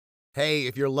Hey,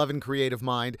 if you're loving Creative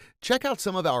Mind, check out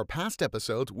some of our past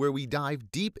episodes where we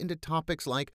dive deep into topics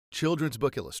like children's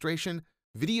book illustration,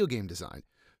 video game design,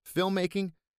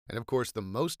 filmmaking, and of course, the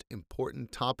most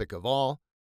important topic of all,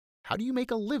 how do you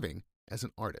make a living as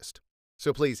an artist?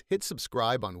 So please hit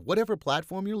subscribe on whatever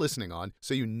platform you're listening on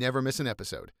so you never miss an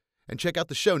episode. And check out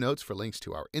the show notes for links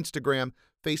to our Instagram,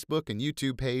 Facebook, and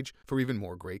YouTube page for even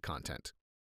more great content.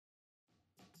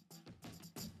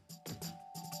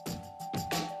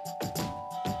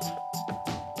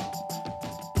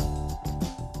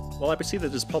 Well, I perceive that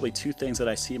there's probably two things that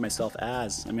I see myself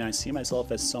as. I see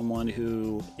myself as someone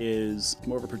who is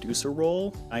more of a producer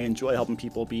role. I enjoy helping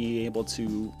people be able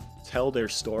to tell their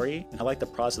story. I like the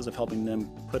process of helping them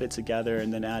put it together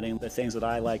and then adding the things that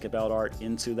I like about art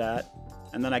into that.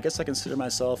 And then I guess I consider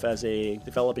myself as a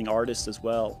developing artist as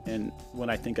well. And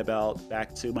when I think about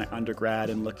back to my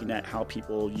undergrad and looking at how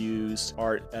people use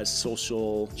art as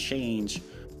social change,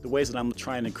 the ways that I'm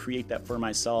trying to create that for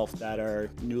myself that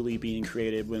are newly being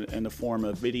created in the form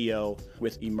of video,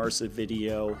 with immersive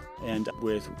video, and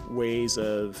with ways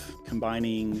of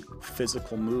combining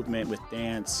physical movement with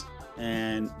dance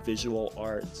and visual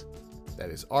art.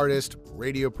 That is artist,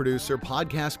 radio producer,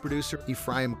 podcast producer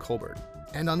Ephraim Colbert.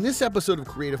 And on this episode of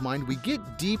Creative Mind, we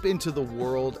get deep into the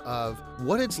world of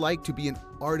what it's like to be an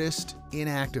artist in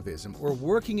activism or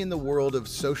working in the world of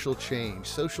social change,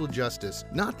 social justice,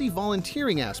 not the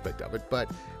volunteering aspect of it,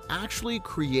 but actually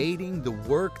creating the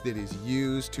work that is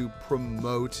used to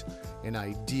promote an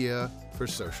idea for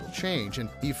social change. And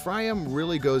Ephraim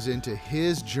really goes into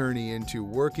his journey into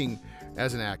working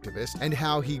as an activist and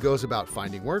how he goes about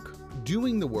finding work,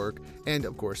 doing the work, and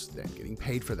of course, then getting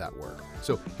paid for that work.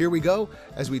 So here we go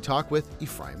as we talk with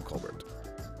Ephraim Colbert.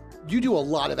 You do a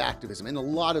lot of activism and a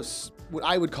lot of what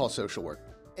I would call social work.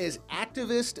 Is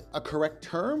activist a correct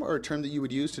term or a term that you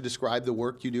would use to describe the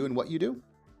work you do and what you do?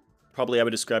 Probably I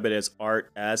would describe it as art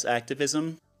as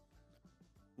activism.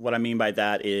 What I mean by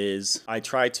that is I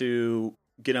try to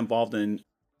get involved in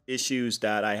issues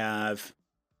that I have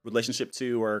relationship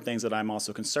to or things that I'm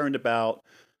also concerned about,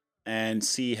 and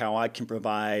see how I can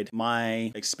provide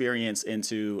my experience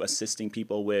into assisting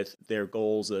people with their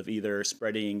goals of either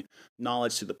spreading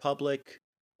knowledge to the public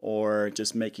or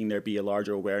just making there be a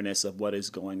larger awareness of what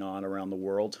is going on around the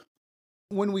world.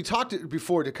 When we talked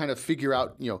before to kind of figure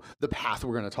out, the path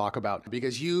we're going to talk about,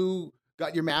 because you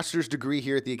got your master's degree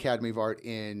here at the Academy of Art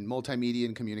in multimedia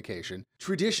and communication,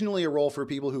 traditionally a role for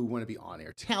people who want to be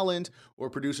on-air talent or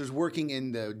producers working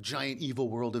in the giant evil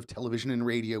world of television and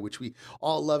radio, which we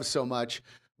all love so much.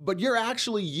 But you're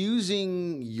actually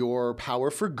using your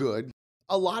power for good.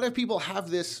 A lot of people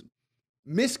have this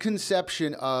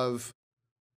misconception of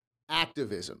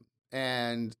activism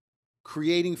and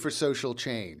creating for social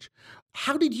change.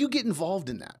 How did you get involved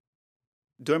in that?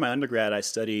 During my undergrad, I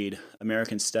studied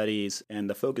American Studies, and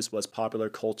the focus was popular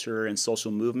culture and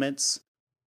social movements.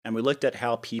 And we looked at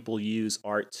how people use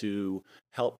art to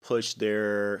help push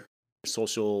their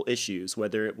social issues,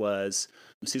 whether it was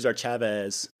Cesar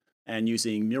Chavez and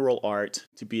using mural art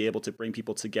to be able to bring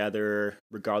people together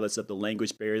regardless of the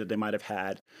language barrier that they might have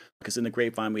had. Because in the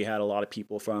Grapevine, we had a lot of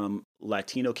people from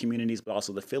Latino communities, but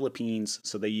also the Philippines.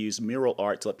 So they used mural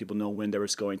art to let people know when there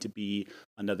was going to be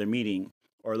another meeting.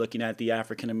 Or looking at the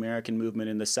African American movement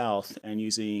in the South and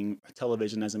using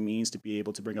television as a means to be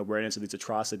able to bring awareness of these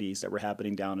atrocities that were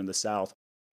happening down in the South.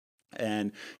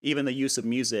 And even the use of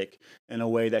music in a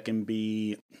way that can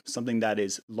be something that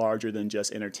is larger than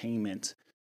just entertainment,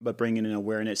 but bringing an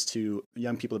awareness to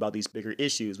young people about these bigger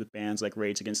issues with bands like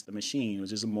Rage Against the Machine,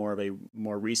 which is more of a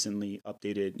more recently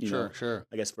updated,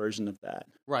 I guess, version of that.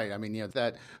 Right.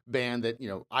 That band that,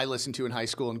 I listened to in high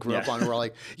school and grew up on, we're all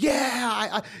like,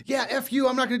 yeah, F you,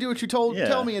 I'm not going to do what you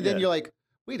tell me. And then you're like,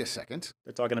 wait a second.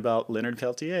 They're talking about Leonard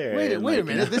Peltier. Wait a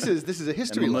minute. This is a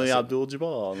history lesson.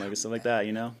 Abdul-Jabbar, and something like that,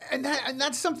 And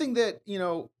that's something that,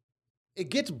 it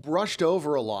gets brushed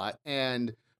over a lot.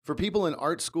 And for people in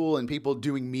art school and people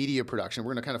doing media production,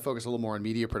 we're going to kind of focus a little more on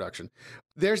media production.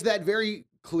 There's that very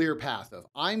clear path of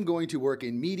I'm going to work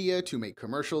in media to make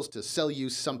commercials, to sell you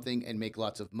something and make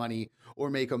lots of money, or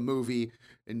make a movie,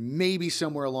 and maybe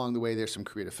somewhere along the way there's some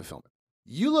creative fulfillment.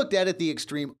 You looked at it the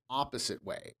extreme opposite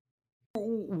way.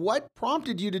 What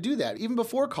prompted you to do that, even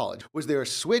before college? Was there a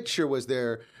switch, or was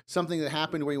there something that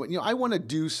happened where you went, I want to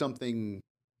do something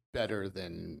better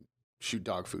than shoot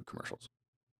dog food commercials?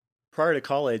 Prior to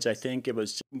college, I think it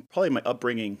was probably my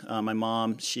upbringing. My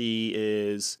mom, she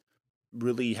is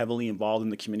really heavily involved in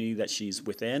the community that she's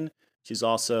within. She's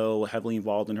also heavily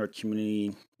involved in her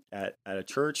community at a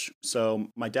church. So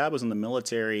my dad was in the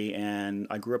military, and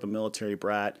I grew up a military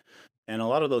brat. And a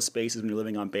lot of those spaces when you're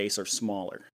living on base are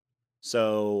smaller.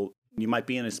 So You might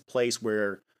be in this place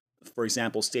where, for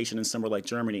example, stationed in somewhere like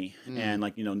Germany, and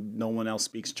like, no one else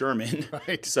speaks German.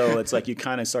 Right. So it's like you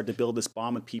kind of start to build this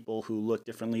bond with people who look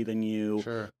differently than you,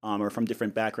 Sure. or from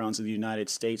different backgrounds of the United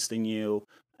States than you.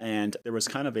 And there was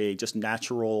kind of a just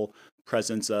natural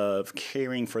presence of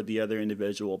caring for the other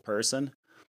individual person.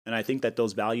 And I think that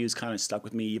those values kind of stuck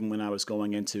with me even when I was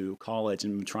going into college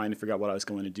and trying to figure out what I was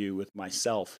going to do with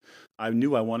myself. I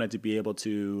knew I wanted to be able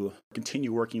to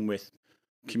continue working with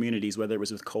communities, whether it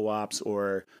was with co-ops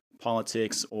or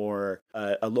politics or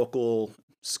a local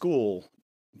school.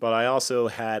 But I also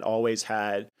had always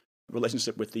had a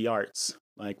relationship with the arts,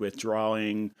 like with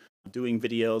drawing, doing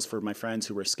videos for my friends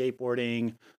who were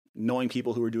skateboarding, knowing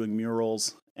people who were doing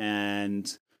murals,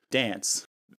 and dance.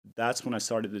 That's when I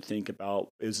started to think about,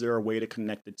 is there a way to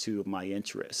connect the two of my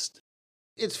interest?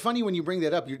 It's funny when you bring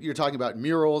that up. You're talking about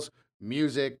murals,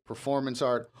 music, performance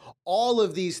art, all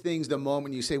of these things. The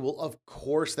moment you say, well, of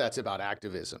course that's about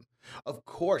activism. Of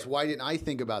course. Why didn't I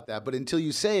think about that? But until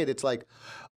you say it, it's like,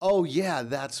 oh, yeah,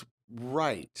 that's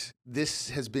right. This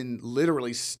has been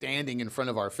literally standing in front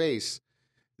of our face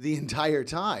the entire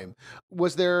time.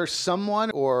 Was there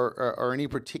someone or any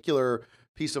particular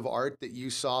piece of art that you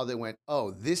saw that went,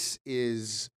 oh, this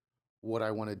is what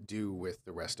I want to do with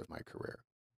the rest of my career?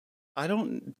 I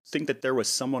don't think that there was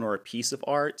someone or a piece of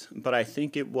art, but I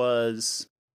think it was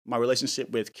my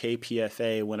relationship with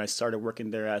KPFA when I started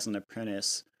working there as an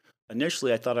apprentice.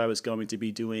 Initially, I thought I was going to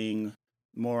be doing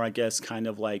more, I guess, kind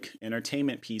of like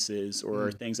entertainment pieces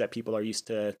or things that people are used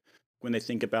to when they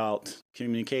think about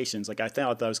communications. Like I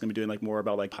thought I was going to be doing like more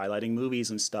about like highlighting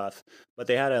movies and stuff, but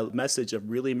they had a message of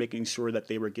really making sure that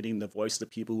they were getting the voice of the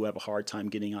people who have a hard time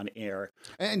getting on air.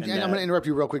 And I'm going to interrupt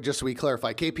you real quick just so we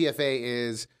clarify.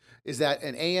 KPFA is that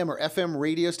an AM or FM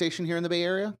radio station here in the Bay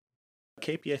Area?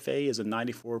 KPFA is a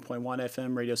 94.1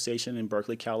 FM radio station in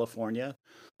Berkeley, California.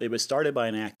 It was started by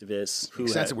an activist who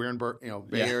makes sense. We're in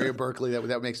Bay Area, Berkeley.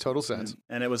 That makes total sense.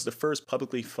 And it was the first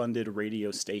publicly funded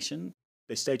radio station.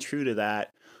 They stay true to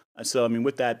that. So, I mean,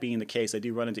 with that being the case, I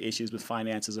do run into issues with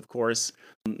finances, of course,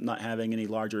 not having any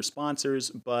larger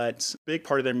sponsors. But a big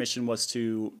part of their mission was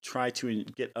to try to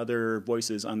get other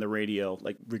voices on the radio,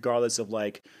 like regardless of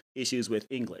like issues with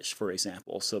English, for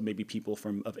example. So maybe people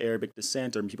of Arabic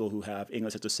descent or people who have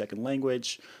English as a second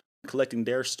language, collecting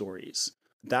their stories.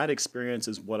 That experience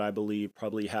is what I believe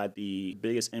probably had the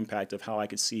biggest impact of how I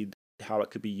could see how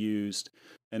it could be used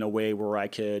in a way where I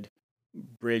could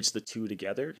bridge the two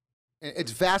together.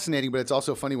 It's fascinating, but it's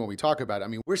also funny when we talk about it. I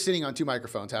mean, we're sitting on two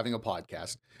microphones having a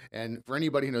podcast. And for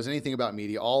anybody who knows anything about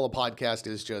media, all a podcast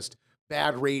is just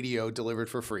bad radio delivered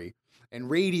for free. And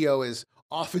radio is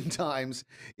oftentimes,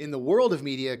 in the world of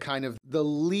media, kind of the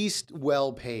least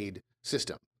well-paid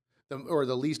system or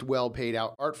the least well-paid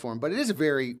art form. But it is a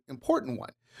very important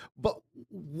one. But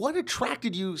what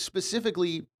attracted you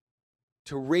specifically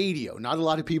to radio? Not a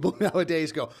lot of people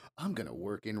nowadays go, I'm going to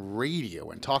work in radio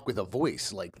and talk with a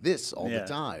voice like this all the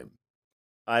time.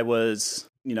 I was,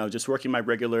 just working my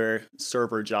regular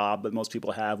server job that most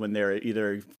people have when they're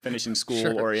either finishing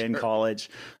school or in college.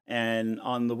 And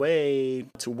on the way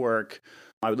to work,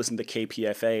 I would listen to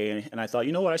KPFA and I thought,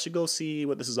 you know what, I should go see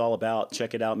what this is all about,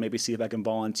 check it out, maybe see if I can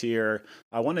volunteer.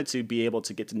 I wanted to be able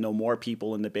to get to know more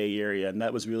people in the Bay Area, and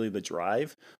that was really the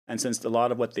drive. And since a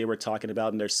lot of what they were talking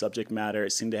about in their subject matter,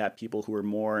 it seemed to have people who were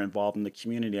more involved in the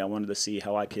community, I wanted to see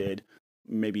how I could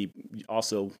maybe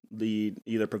also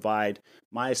either provide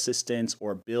my assistance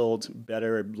or build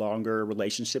better, longer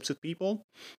relationships with people.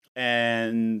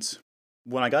 And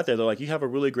when I got there, they're like, you have a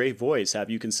really great voice.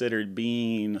 Have you considered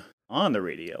being on the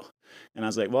radio? And I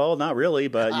was like, well, not really,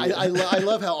 but I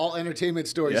love how all entertainment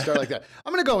stories start like that.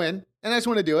 I'm going to go in and I just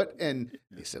want to do it. And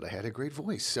they said I had a great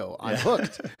voice, so I'm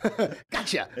hooked.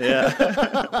 Gotcha.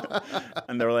 Yeah.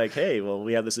 And they were like, hey, well,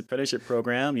 we have this apprenticeship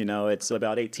program, it's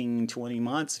about 18, 20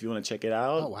 months if you want to check it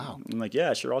out. Oh, wow. I'm like,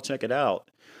 yeah, sure, I'll check it out.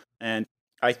 And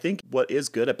I think what is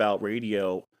good about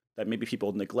radio that maybe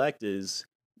people neglect is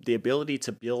the ability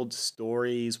to build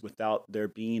stories without there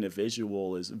being a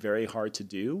visual is very hard to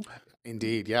do.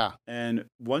 Indeed, yeah. And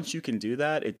once you can do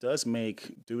that, it does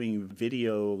make doing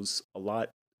videos a lot,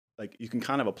 like you can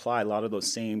kind of apply a lot of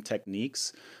those same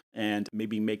techniques and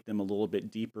maybe make them a little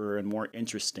bit deeper and more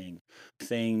interesting.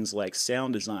 Things like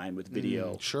sound design with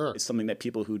video is something that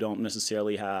people who don't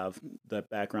necessarily have the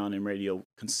background in radio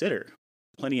consider.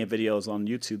 Plenty of videos on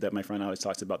YouTube that my friend always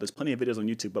talks about. There's plenty of videos on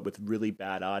YouTube, but with really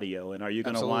bad audio. And are you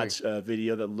going to watch a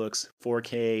video that looks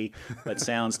 4K but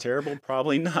sounds terrible?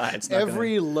 Probably not. It's not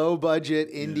Every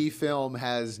low-budget indie film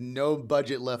has no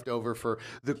budget left over for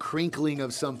the crinkling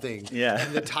of something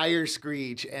and the tire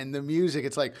screech and the music.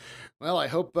 It's like, Well, I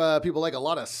hope people like a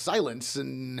lot of silence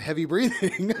and heavy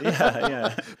breathing. Yeah,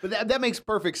 yeah. But that makes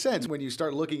perfect sense when you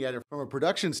start looking at it from a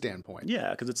production standpoint.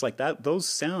 Yeah, because it's like that, those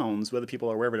sounds, whether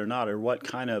people are aware of it or not, are what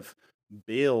kind of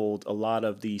build a lot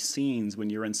of the scenes when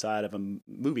you're inside of a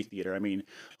movie theater. I mean,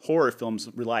 horror films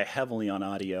rely heavily on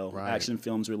audio, Right. action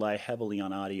films rely heavily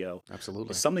on audio. Absolutely.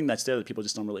 It's something that's there that people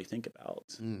just don't really think about.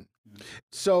 Mm.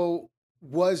 So,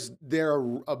 was there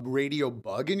a radio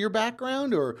bug in your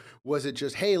background, or was it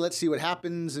just, hey, let's see what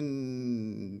happens,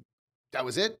 and that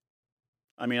was it?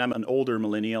 I mean, I'm an older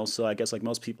millennial, so I guess like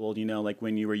most people, you know, like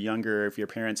when you were younger, if your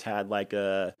parents had like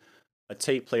a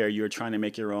tape player, you were trying to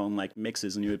make your own like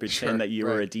mixes and you would pretend Sure, that you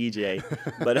were a right. DJ.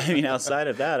 But I mean, outside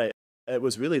of that, it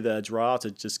was really the draw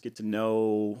to just get to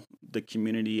know the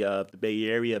community of the Bay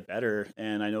Area better.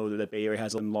 And I know that the Bay Area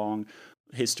has a long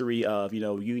history of, you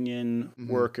know, union Mhm.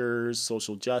 workers,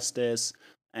 social justice.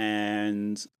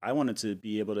 And I wanted to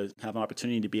be able to have an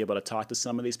opportunity to be able to talk to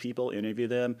some of these people, interview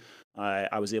them.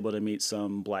 I was able to meet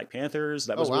some Black Panthers.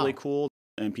 That Oh, was really wow. cool.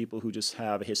 And people who just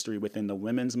have a history within the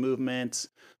women's movement,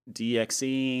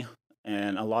 DXE,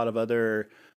 and a lot of other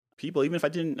people. Even if I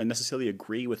didn't necessarily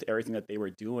agree with everything that they were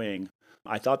doing,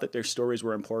 I thought that their stories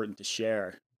were important to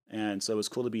share. And so it was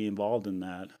cool to be involved in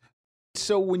that.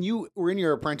 So, when you were in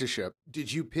your apprenticeship,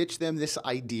 did you pitch them this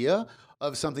idea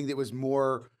of something that was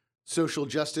more social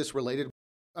justice related?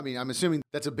 I mean, I'm assuming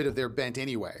that's a bit of their bent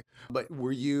anyway. But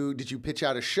did you pitch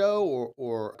out a show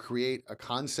or create a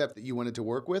concept that you wanted to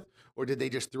work with? Or did they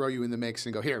just throw you in the mix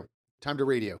and go, here, time to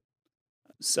radio?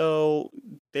 So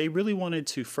they really wanted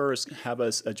to first have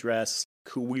us address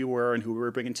who we were and who we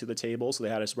were bringing to the table. So they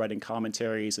had us writing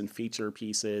commentaries and feature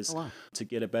pieces Oh, wow. to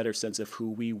get a better sense of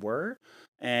who we were.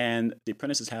 And The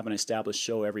Apprentices have an established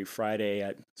show every Friday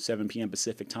at 7 p.m.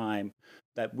 Pacific time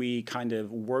that we kind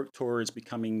of work towards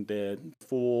becoming the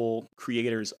full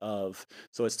creators of.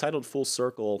 So it's titled Full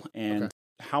Circle. And Okay.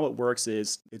 how it works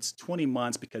is it's 20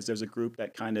 months because there's a group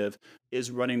that kind of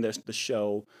is running the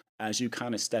show as you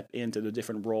kind of step into the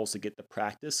different roles to get the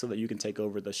practice so that you can take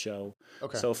over the show.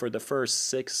 Okay. So for the first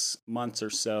 6 months or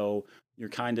so, you're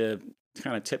kind of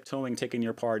tiptoeing, taking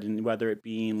your part in whether it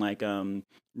being like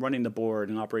running the board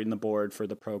and operating the board for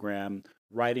the program,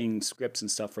 writing scripts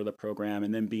and stuff for the program,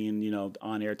 and then being, you know,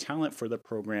 on-air talent for the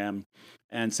program.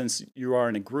 And since you are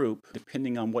in a group,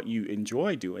 depending on what you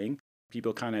enjoy doing,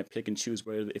 people kind of pick and choose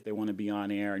whether if they want to be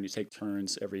on air, and you take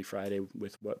turns every Friday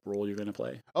with what role you're going to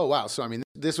play. Oh, wow. So, I mean,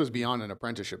 this was beyond an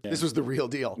apprenticeship. Yeah. This was the real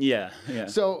deal. Yeah, yeah.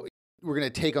 So, we're going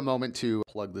to take a moment to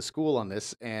plug the school on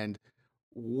this. And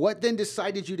what then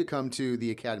decided you to come to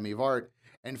the Academy of Art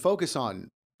and focus on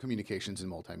communications and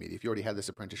multimedia if you already had this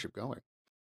apprenticeship going?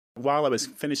 While I was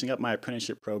finishing up my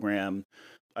apprenticeship program,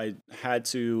 I had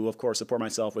to, of course, support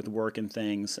myself with work and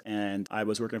things. And I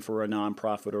was working for a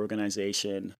nonprofit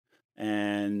organization,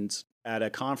 and at a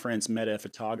conference met a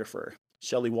photographer,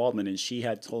 Shelley Waldman, and she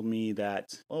had told me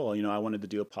that, oh, you know, I wanted to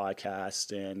do a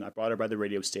podcast, and I brought her by the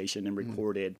radio station and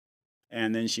recorded.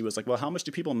 And then she was like, well, how much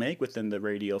do people make within the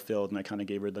radio field? And I kind of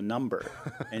gave her the number.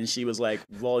 And she was like,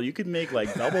 well, you could make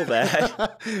like double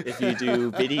that if you do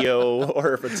video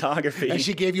or photography. And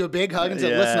she gave you a big hug and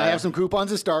said, listen, I Yeah. have some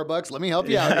coupons at Starbucks. Let me help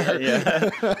you out here. Yeah.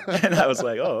 And I was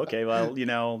like, oh, okay. Well, you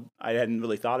know, I hadn't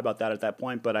really thought about that at that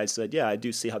point, but I said, yeah, I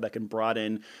do see how that can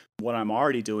broaden what I'm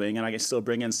already doing. And I can still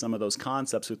bring in some of those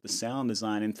concepts with the sound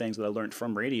design and things that I learned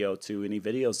from radio to any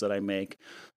videos that I make.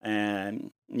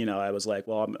 And, you know, I was like,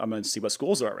 well, I'm going to see what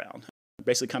schools are around.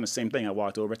 Basically kind of same thing. I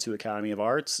walked over to Academy of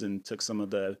Arts and took some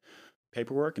of the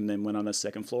paperwork, and then went on the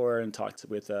second floor and talked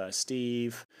with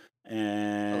Steve.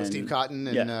 And Steve Cotton.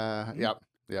 And yep.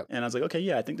 And I was like, okay,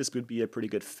 yeah, I think this would be a pretty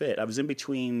good fit. I was in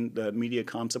between the media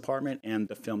comms department and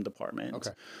the film department.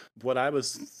 Okay. What I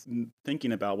was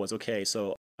thinking about was, okay,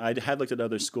 so I had looked at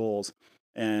other schools,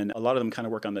 and a lot of them kind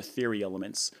of work on the theory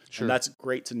elements. Sure. And that's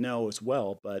great to know as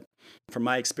well. But from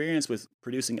my experience with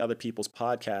producing other people's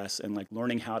podcasts and like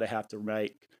learning how to have to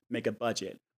make a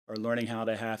budget, or learning how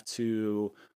to have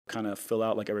to kind of fill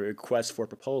out like a request for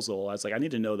proposal, I was like, I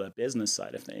need to know the business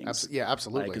side of things. Yeah,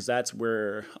 absolutely. Because that's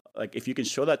where, like, if you can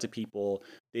show that to people,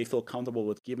 they feel comfortable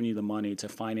with giving you the money to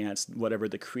finance whatever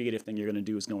the creative thing you're going to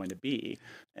do is going to be.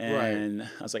 And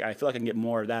I was like, I feel like I can get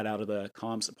more of that out of the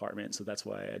comms department. So that's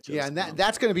why I chose. Yeah, and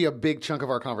that's going to be a big chunk of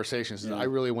our conversations. Yeah. I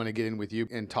really want to get in with you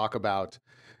and talk about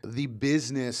the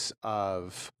business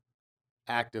of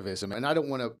activism. And I don't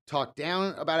want to talk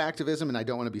down about activism, and I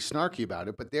don't want to be snarky about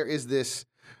it, but there is this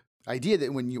idea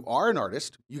that when you are an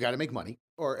artist, you got to make money,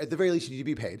 or at the very least, you need to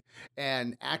be paid.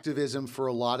 And activism, for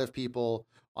a lot of people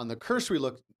on the cursory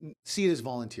look, see it as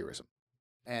volunteerism.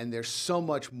 And there's so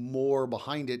much more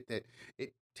behind it that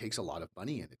takes a lot of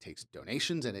money, and it takes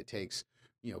donations, and it takes,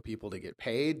 people to get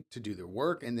paid to do their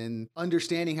work. And then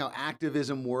understanding how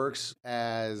activism works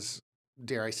as,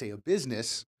 dare I say, a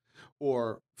business,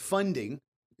 or funding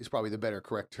is probably the better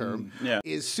correct term, Yeah.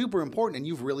 is super important. And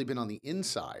you've really been on the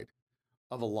inside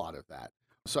of a lot of that.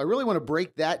 So I really want to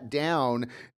break that down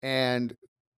and,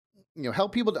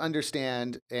 help people to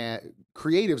understand, and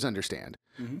creatives understand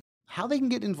Mhm. how they can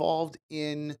get involved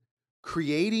in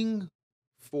creating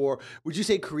would you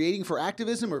say creating for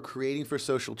activism or creating for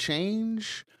social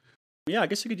change? Yeah, I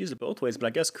guess you could use it both ways, but I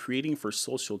guess creating for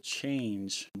social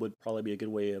change would probably be a good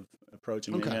way of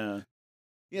approaching it. Okay. Yeah.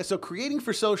 Yeah, so creating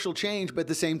for social change, but at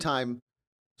the same time,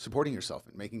 supporting yourself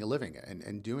and making a living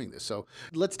and doing this. So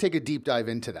let's take a deep dive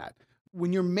into that.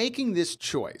 When you're making this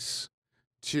choice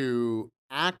to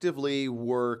actively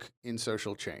work in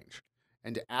social change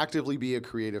and to actively be a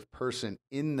creative person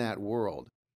in that world,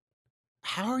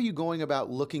 how are you going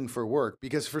about looking for work?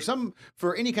 Because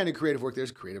for any kind of creative work,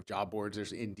 there's creative job boards,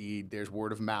 there's Indeed, there's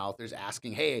word of mouth, there's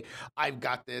asking, hey, I've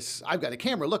got this, I've got a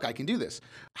camera, look, I can do this.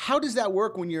 How does that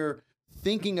work when you're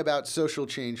thinking about social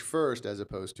change first as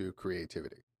opposed to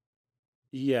creativity?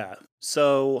 Yeah.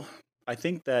 So I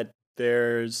think that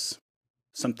there's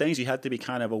some things you have to be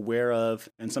kind of aware of,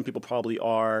 and some people probably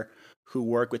are, who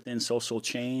work within social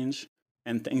change,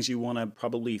 and things you want to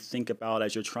probably think about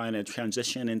as you're trying to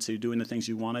transition into doing the things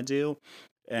you want to do,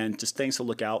 and just things to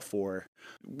look out for.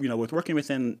 With working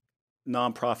within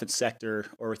nonprofit sector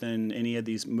or within any of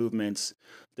these movements,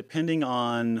 depending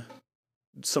on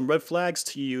some red flags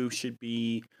to you should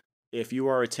be if you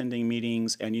are attending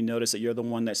meetings and you notice that you're the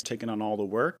one that's taking on all the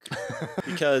work,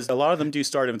 because a lot of them do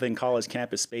start within college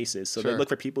campus spaces. So they Sure. look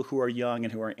for people who are young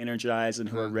and who are energized and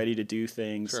who are ready to do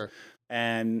things. Sure.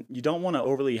 And you don't want to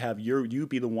overly have you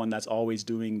be the one that's always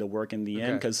doing the work in the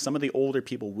end, Okay. because some of the older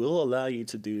people will allow you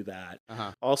to do that.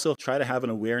 Uh-huh. Also, try to have an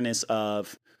awareness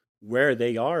of where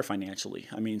they are financially.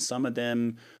 I mean, some of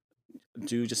them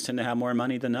do just tend to have more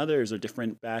money than others, or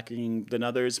different backing than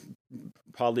others,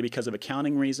 probably because of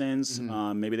accounting reasons.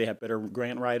 Mhm. Maybe they have better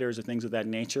grant writers or things of that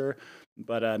nature.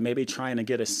 But maybe trying to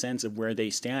get a sense of where they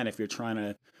stand if you're trying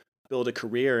to build a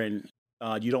career, and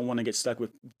you don't want to get stuck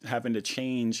with having to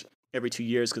change every 2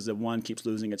 years because the one keeps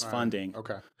losing its All right. funding.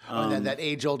 Okay. And that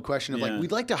age-old question of yeah. like,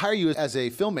 we'd like to hire you as a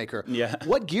filmmaker. Yeah,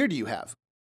 What gear do you have?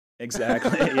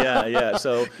 exactly. Yeah.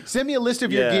 So Send me a list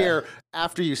of your Yeah. gear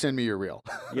after you send me your reel.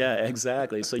 yeah,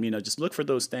 exactly. So just look for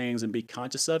those things and be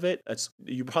conscious of it.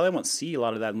 You probably won't see a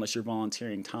lot of that unless you're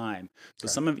volunteering time. So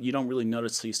Okay. some of it you don't really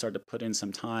notice till you start to put in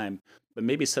some time. But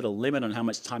maybe set a limit on how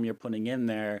much time you're putting in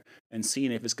there and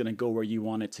seeing if it's going to go where you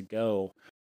want it to go.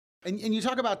 And you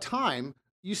talk about time.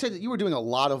 You said that you were doing a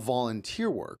lot of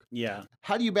volunteer work. Yeah.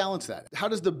 How do you balance that? How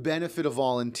does the benefit of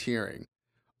volunteering,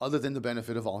 other than the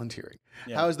benefit of volunteering,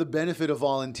 Yeah. how does the benefit of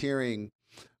volunteering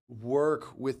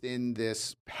work within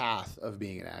this path of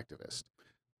being an activist?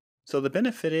 So the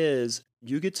benefit is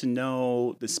you get to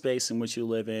know the space in which you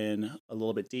live in a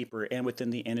little bit deeper, and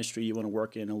within the industry you want to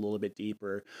work in a little bit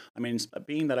deeper. I mean,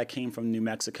 being that I came from New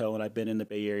Mexico and I've been in the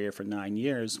Bay Area for 9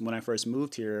 years, when I first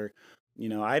moved here,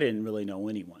 I didn't really know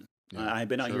anyone. Yeah, I had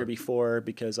been out sure. here before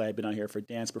because I had been out here for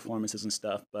dance performances and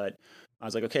stuff, but I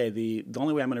was like, okay, the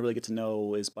only way I'm going to really get to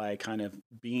know is by kind of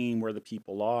being where the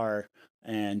people are.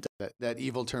 And That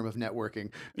evil term of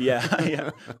networking.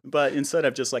 yeah. But instead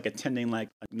of just like attending like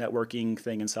a networking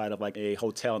thing inside of like a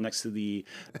hotel next to the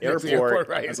Next to the airport, airport,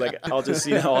 right. it's like I'll just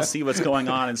I'll see what's going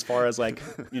on as far as like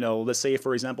let's say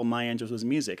for example my interest was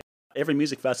music. Every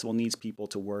music festival needs people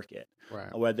to work it,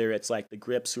 Right. whether it's like the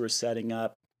grips who are setting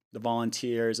up, the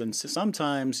volunteers, and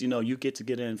sometimes you get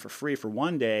in for free for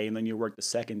one day and then you work the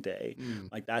second day.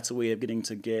 Mm. Like that's a way of getting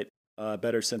to get a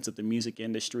better sense of the music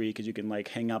industry, because you can like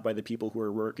hang out by the people who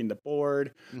are working the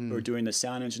board, who are Mm. doing the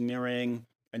sound engineering,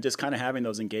 and just kind of having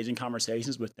those engaging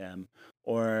conversations with them.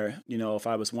 Or, if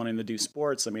I was wanting to do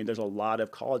sports, I mean, there's a lot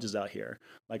of colleges out here.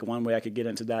 Like one way I could get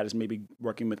into that is maybe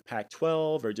working with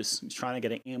Pac-12 or just trying to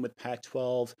get in with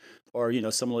Pac-12,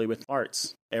 or, similarly with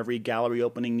arts. Every gallery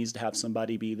opening needs to have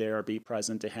somebody be there or be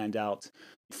present to hand out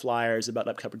flyers about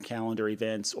upcoming calendar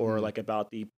events, or Mm. like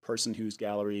about the person whose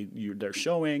gallery they're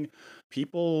showing.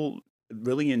 People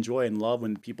really enjoy and love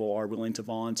when people are willing to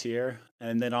volunteer.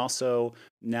 And then also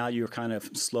now you're kind of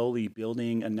slowly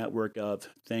building a network of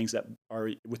things that are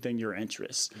within your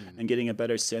interests, Mm. and getting a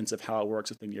better sense of how it works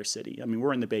within your city. I mean,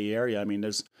 we're in the Bay Area. I mean,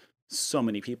 there's so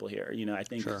many people here. I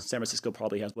think Sure. San Francisco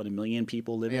probably has 1 million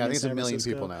people living Yeah, I in think it's San 1 million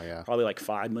Francisco. people now, yeah. Probably like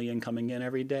 5 million coming in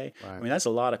every day. I Right. mean, that's a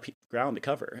lot of ground to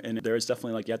cover. And there's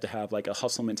definitely like you have to have like a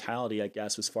hustle mentality, I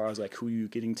guess, as far as like who you're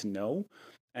getting to know.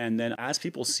 And then as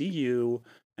people see you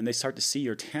and they start to see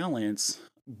your talents,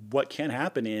 what can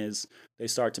happen is they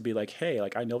start to be like, hey,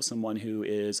 like I know someone who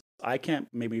is, I can't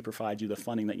maybe provide you the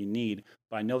funding that you need,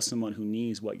 but I know someone who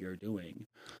needs what you're doing.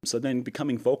 So then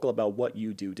becoming vocal about what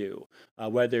you do,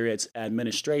 whether it's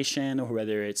administration or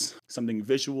whether it's something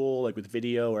visual, like with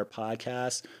video or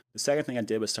podcast. The second thing I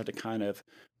did was start to kind of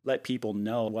let people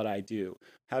know what I do.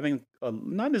 Having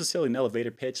not necessarily an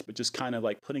elevator pitch, but just kind of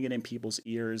like putting it in people's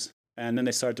ears. And then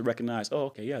they started to recognize, oh,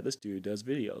 okay, yeah, this dude does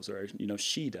videos, or,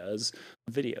 she does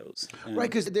videos. And Right,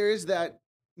 because there is that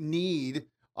need,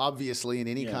 obviously, in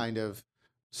any Yeah. kind of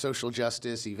social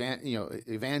justice,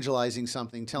 evangelizing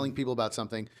something, telling people about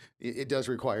something. It does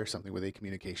require something with a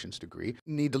communications degree.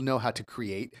 You need to know how to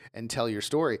create and tell your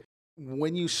story.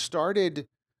 When you started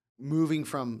moving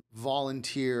from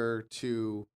volunteer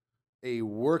to a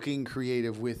working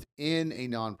creative within a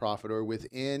nonprofit or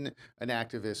within an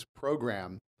activist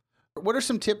program, what are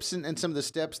some tips and some of the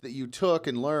steps that you took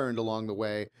and learned along the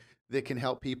way that can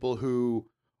help people who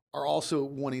are also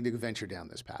wanting to venture down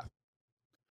this path?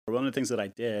 One of the things that I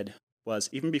did was,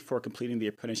 even before completing the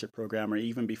apprenticeship program, or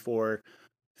even before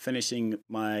finishing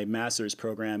my master's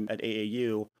program at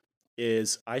AAU,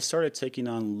 is I started taking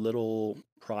on little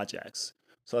projects.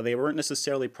 So they weren't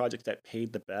necessarily projects that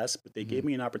paid the best, but they gave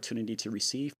me an opportunity to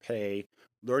receive pay,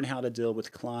 learn how to deal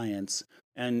with clients.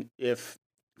 And if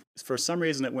for some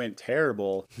reason it went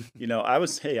terrible,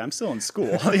 I'm still in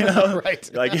school, Right.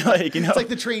 It's like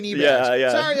the trainee badge. Yeah.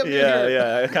 Sorry, I'm new here.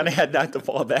 Yeah. I kind of had that to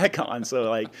fall back on.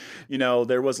 So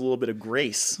there was a little bit of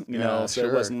grace, Yeah, so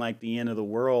sure. it wasn't like the end of the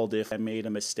world if I made a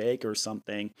mistake or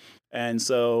something. And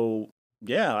so,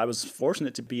 yeah, I was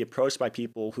fortunate to be approached by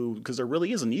people because there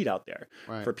really is a need out there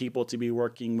Right. for people to be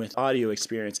working with audio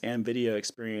experience and video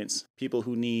experience, people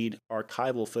who need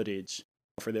archival footage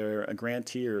for their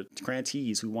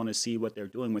grantees who want to see what they're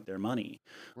doing with their money,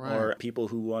 Right. or people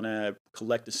who want to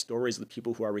collect the stories of the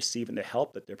people who are receiving the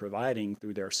help that they're providing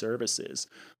through their services.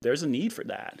 There's a need for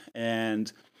that.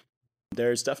 And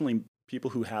there's definitely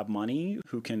people who have money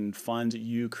who can fund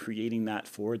you creating that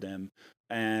for them.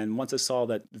 And once I saw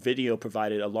that video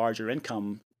provided a larger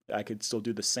income, I could still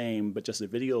do the same, but just a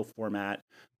video format.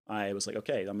 I was like,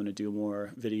 okay, I'm going to do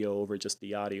more video over just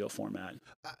the audio format.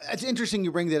 It's interesting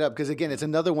you bring that up because, again, it's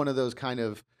another one of those kind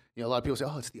of, a lot of people say,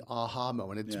 oh, it's the aha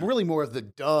moment. It's Yeah. really more of the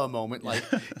duh moment. Like,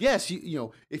 yes,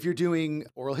 if you're doing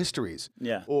oral histories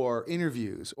Yeah. or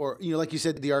interviews or, like you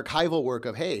said, the archival work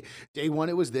of, hey, day 1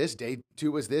 it was this, day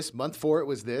 2 was this, month 4 it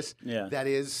was this. Yeah. That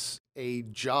is a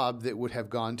job that would have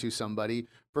gone to somebody,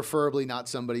 preferably not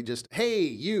somebody just, hey,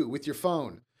 you with your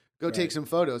phone, go take Right. some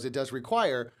photos. It does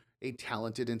require a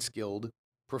talented and skilled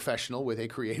professional with a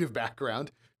creative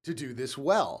background to do this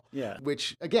well. Yeah.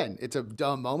 Which, again, it's a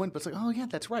dumb moment, but it's like, oh yeah,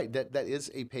 that's right. That is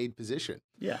a paid position.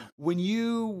 Yeah. When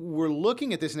you were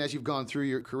looking at this, and as you've gone through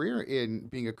your career in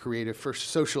being a creative for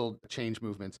social change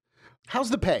movements, how's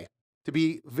the pay? To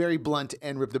be very blunt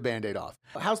and rip the Band-Aid off.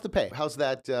 How's the pay? How's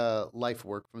that life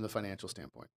work from the financial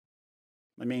standpoint?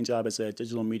 My main job is a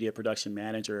digital media production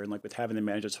manager, and with having the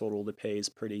manager total, the pay is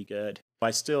pretty good. I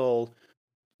still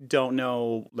don't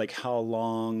know how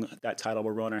long that title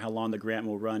will run or how long the grant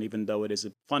will run, even though it is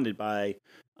funded by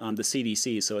the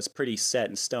CDC. So it's pretty set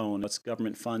in stone. It's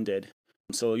government funded.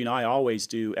 So, I always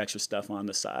do extra stuff on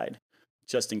the side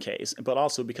just in case, but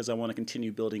also because I want to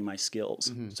continue building my skills.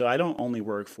 Mhm. So I don't only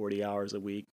work 40 hours a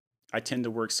week. I tend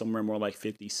to work somewhere more like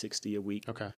 50, 60 a week.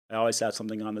 Okay. I always have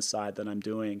something on the side that I'm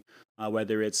doing,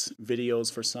 whether it's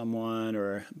videos for someone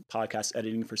or podcast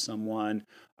editing for someone.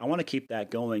 I want to keep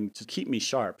that going to keep me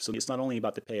sharp. So it's not only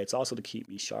about the pay, it's also to keep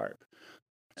me sharp.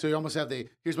 So you almost have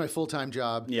here's my full-time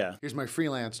job, Yeah, here's my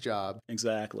freelance job,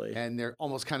 exactly. and they're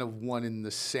almost kind of one in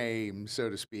the same, so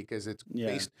to speak, as it's Yeah.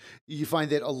 based. You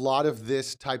find that a lot of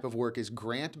this type of work is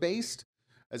grant-based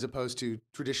as opposed to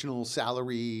traditional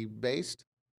salary-based?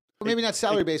 Well, maybe not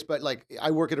salary-based, but like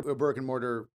I work at a brick and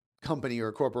mortar company or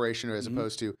a corporation, or as Mhm.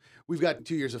 opposed to we've got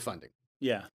 2 years of funding.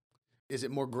 Yeah, Is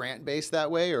it more grant-based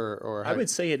that way, or I how? would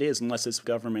say it is, unless it's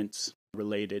government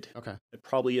related. Okay. It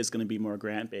probably is going to be more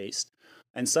grant based.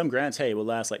 And some grants, hey, will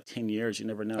last like 10 years. You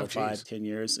never know, Oh, 5, geez. 10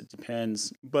 years. It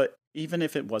depends. But even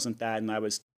if it wasn't that and I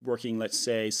was working, let's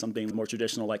say, something more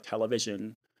traditional like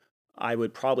television, I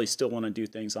would probably still want to do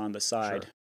things on the side.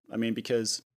 Sure. I mean,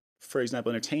 because, for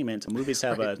example, entertainment, movies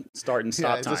have Right. a start and Yeah,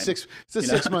 stop it's time. a 6 you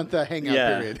know? month hangout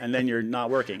Yeah, period. and then you're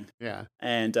not working. Yeah.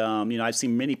 And, I've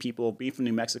seen many people be from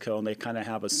New Mexico and they kind of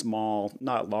have a small,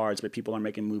 not large, but people are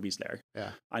making movies there.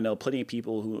 Yeah. I know plenty of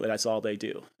people who that's all they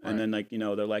do. And then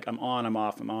they're like, I'm on, I'm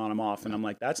off, I'm on, I'm off. And I'm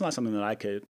like, that's not something that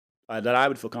I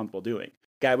would feel comfortable doing.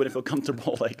 guy wouldn't feel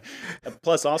comfortable. Like,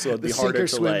 plus also it'd The be sink harder or to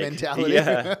swim like, mentality.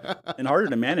 yeah, and harder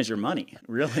to manage your money,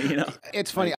 really, you know?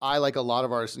 It's funny. I, like a lot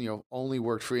of artists, only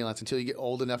worked freelance until you get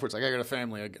old enough where it's like, I got a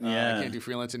family. I Yeah. can't do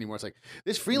freelance anymore. It's like,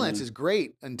 this freelance is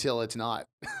great until it's not.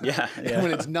 Yeah, And yeah.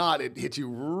 when it's not, it hits you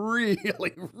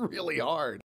really, really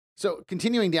hard. So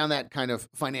continuing down that kind of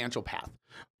financial path,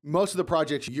 most of the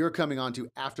projects you're coming onto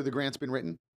after the grant's been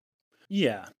written?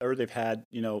 Yeah, or they've had,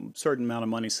 certain amount of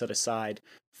money set aside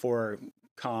for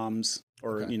comms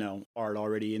or, Okay. Art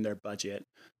already in their budget.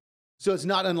 So it's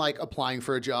not unlike applying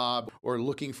for a job or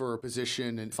looking for a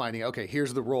position and finding, okay,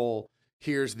 here's the role,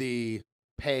 here's the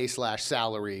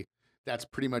pay/salary. That's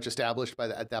pretty much established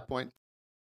at that point.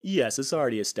 Yes, it's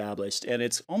already established. And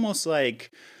it's almost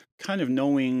like kind of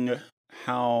knowing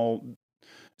how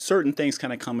certain things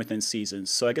kind of come within seasons.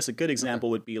 So I guess a good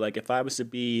example would be like if I was to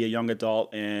be a young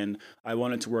adult and I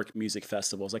wanted to work music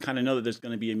festivals, I kind of know that there's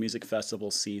going to be a music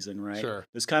festival season, right? Sure.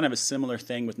 There's kind of a similar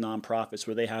thing with nonprofits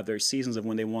where they have their seasons of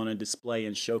when they want to display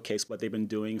and showcase what they've been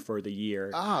doing for the year.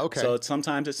 Ah, okay. So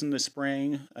sometimes it's in the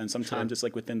spring and sometimes Sure. it's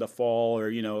like within the fall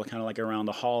or, kind of like around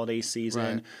the holiday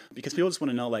season Right. because people just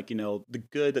want to know like, the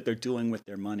good that they're doing with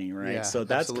their money, right? Yeah, So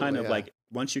that's kind absolutely, of yeah. like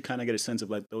once you kind of get a sense of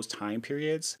like those time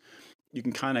periods, you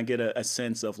can kind of get a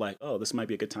sense of like, oh, this might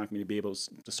be a good time for me to be able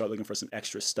to start looking for some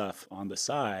extra stuff on the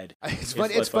side. It's if-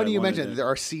 funny. It's if I funny you wanted mentioned to- there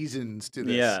are seasons to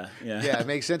this. Yeah. Yeah, it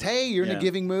makes sense. Hey, you're in a Yeah.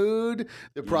 giving mood.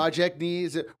 The Yeah. project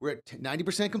needs. We're at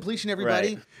 90% completion.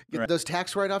 Everybody, Right, get right. those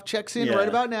tax write-off checks in Yeah. right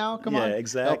about now. Come on, Yeah,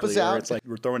 exactly. help us Or out. it's like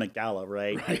we're throwing a gala,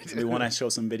 right? Right. We want to show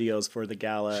some videos for the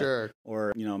gala. Sure.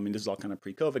 Or, this is all kind of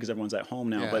pre-COVID because everyone's at home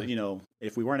now. Yeah. But,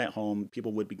 if we weren't at home,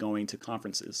 people would be going to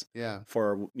conferences Yeah.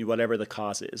 for whatever the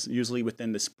cause is, usually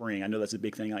within the spring. I know that's a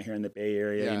big thing out here in the Bay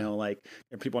Area. Yeah. Like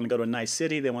if people want to go to a nice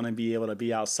city, they want to be able to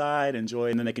be outside,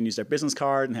 enjoy, and then they can use their business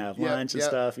card and have Yep, lunch and yep.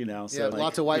 stuff, So Yeah, like,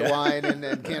 lots of white yeah. wine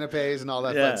and canapes and all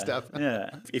that fun stuff.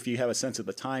 Yeah. If you have a sense of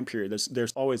the time period,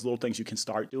 there's always little things you can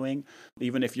start doing.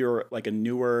 Even if you're like a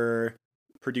newer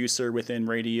producer within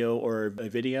radio or a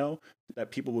video that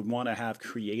people would want to have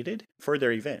created for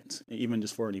their event, even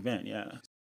just for an event. Yeah.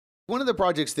 One of the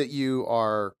projects that you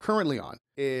are currently on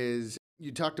is,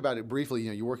 you talked about it briefly,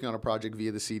 you're working on a project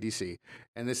via the CDC,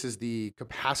 and this is the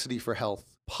Capacity for Health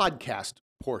podcast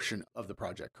portion of the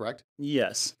project, correct?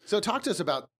 Yes. So talk to us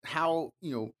about how,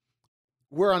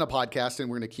 we're on a podcast, and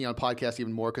we're going to key on podcast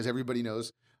even more because everybody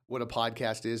knows what a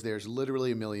podcast is. There's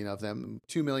literally 1 million of them,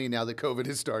 2 million now that COVID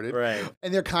has started. Right.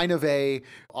 And they're kind of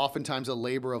oftentimes a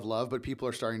labor of love, but people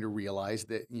are starting to realize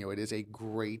that, it is a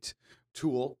great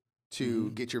tool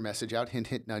to get your message out. Hint,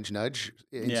 hint, nudge, nudge,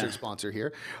 insert Yeah. sponsor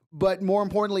here. But more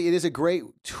importantly, it is a great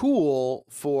tool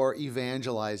for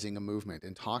evangelizing a movement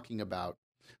and talking about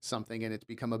something. And it's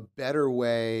become a better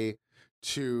way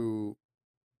to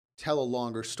tell a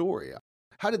longer story.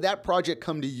 How did that project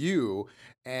come to you?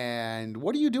 And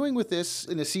what are you doing with this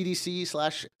in a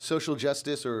CDC/social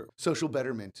justice or social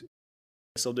betterment?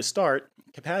 So to start,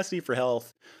 Capacity for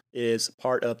Health is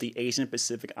part of the Asian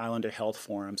Pacific Islander Health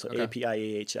Forum, so Okay.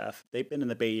 APIAHF. They've been in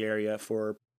the Bay Area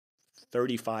for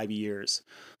 35 years.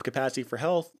 Capacity for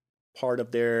Health, part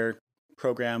of their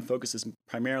program, focuses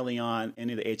primarily on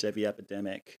ending the HIV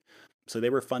epidemic. So they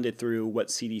were funded through what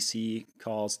CDC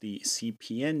calls the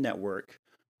CPN network.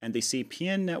 And the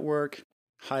CPN network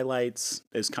highlights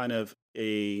is kind of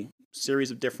a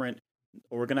series of different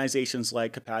organizations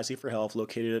like Capacity for Health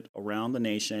located around the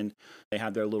nation. They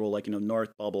have their little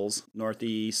north bubbles,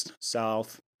 northeast,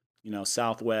 south,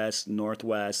 southwest,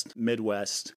 northwest,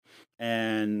 midwest,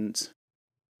 and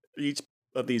each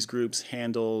of these groups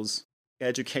handles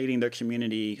educating their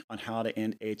community on how to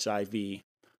end HIV.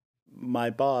 My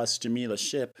boss, Jamila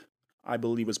Ship, I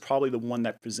believe was probably the one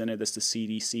that presented this to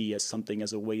CDC as something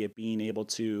as a way of being able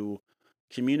to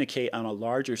communicate on a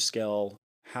larger scale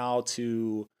how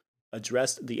to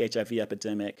address the HIV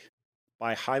epidemic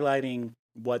by highlighting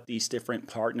what these different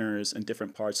partners in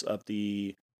different parts of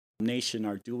the nation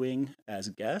are doing as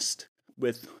guests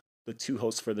with the two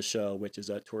hosts for the show, which is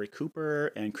Tori Cooper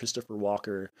and Christopher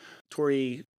Walker.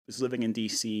 Tori is living in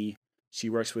DC. She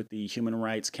works with the Human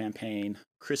Rights Campaign.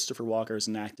 Christopher Walker is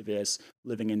an activist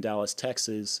living in Dallas,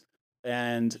 Texas.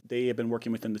 And they have been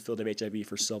working within the field of HIV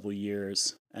for several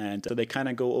years. And so they kind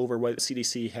of go over what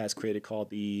CDC has created called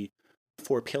the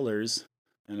 4 pillars.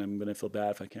 And I'm going to feel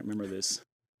bad if I can't remember this.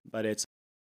 But it's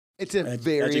a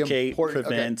very educate, important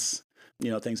prevent,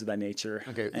 things of that nature.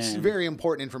 Okay, it's And- very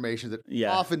important information that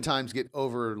Yeah. oftentimes get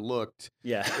overlooked.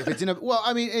 Yeah. If it's in a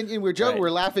and we're joking, Right.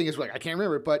 we're laughing. It's like I can't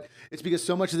remember it, but it's because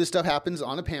so much of this stuff happens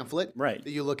on a pamphlet Right.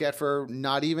 that you look at for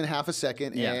not even half a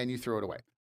second Yeah. and you throw it away.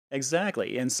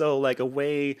 Exactly. And so, like, a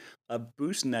way of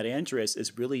boosting that interest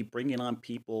is really bringing on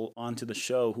people onto the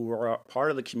show who are a part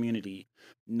of the community,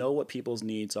 know what people's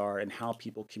needs are and how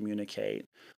people communicate,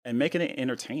 and making it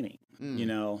entertaining, you Mm,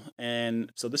 know?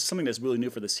 And so, this is something that's really new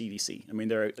for the CDC. I mean,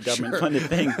 they're a government sure. funded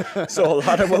thing. So, a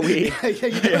lot of what we, Yeah, yeah,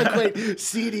 you don't yeah, equate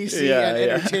CDC yeah, and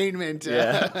yeah. entertainment.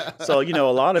 Yeah. So, you know,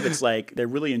 a lot of it's like they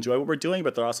really enjoy what we're doing,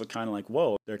 but they're also kind of like,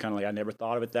 whoa, they're kind of like, I never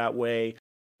thought of it that way.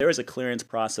 There is a clearance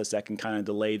process that can kind of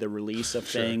delay the release of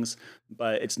Sure. things,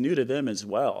 but it's new to them as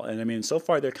well. And I mean, so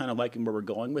far they're kind of liking where we're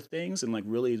going with things and like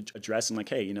really addressing like,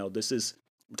 hey, you know, this is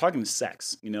we're talking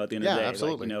sex, you know, at the end of Yeah, the day. Like, you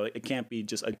absolutely. know, it can't be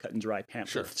just a cut and dry Sure.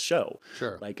 pamphlet show.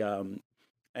 Sure. Like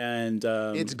and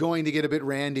It's going to get a bit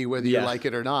randy whether you yeah, like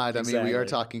it or not. I mean, we are exactly.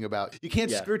 talking about, you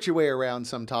can't Yeah. skirt your way around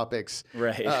some topics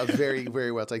Right. very,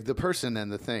 very well. It's like the person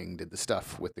and the thing did the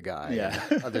stuff with the guy, Yeah.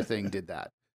 and the other thing did that.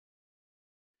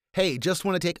 Hey, just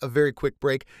want to take a very quick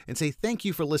break and say thank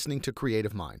you for listening to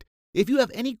Creative Mind. If you have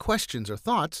any questions or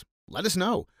thoughts, let us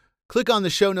know. Click on the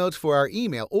show notes for our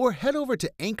email or head over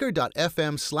to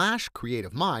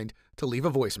anchor.fm/creativemind to leave a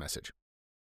voice message.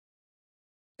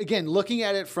 Again, looking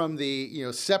at it from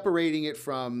separating it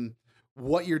from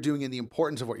what you're doing and the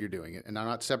importance of what you're doing. And I'm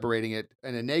not separating it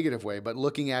in a negative way, but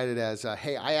looking at it as,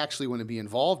 hey, I actually want to be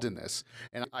involved in this.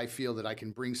 And I feel that I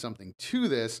can bring something to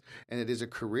this and it is a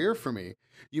career for me.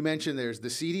 You mentioned there's the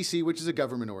CDC, which is a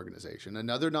government organization,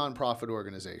 another nonprofit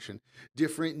organization,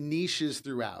 different niches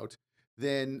throughout,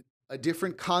 then a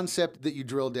different concept that you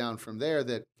drill down from there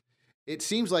that it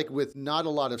seems like with not a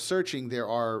lot of searching, there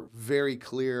are very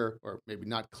clear, or maybe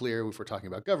not clear if we're talking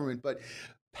about government, but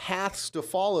paths to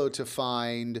follow to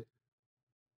find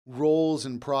roles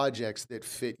and projects that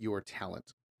fit your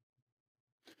talent.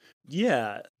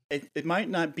 Yeah. It might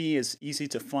not be as easy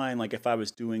to find like if I was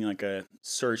doing like a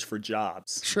search for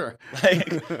jobs. Sure.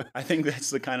 Like I think that's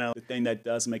the kind of thing that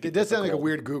does make It it does sound like a difficult.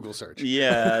 weird Google search.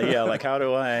 Yeah, yeah. Like how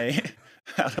do I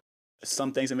how do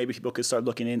some things that maybe people could start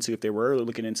looking into if they were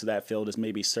looking into that field is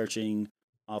maybe searching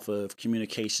off of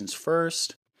communications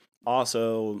first.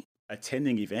 Also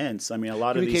attending events. I mean a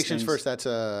lot of these Communications things first, that's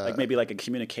like maybe like a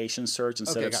communication search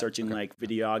instead okay, of got it. searching Okay. like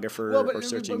videographer Well, or but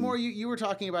searching more you were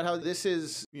talking about how this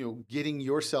is, getting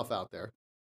yourself out there.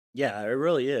 yeah, it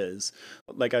really is.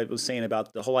 Like I was saying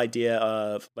about the whole idea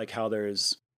of like how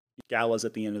there's galas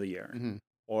at the end of the year Mm-hmm.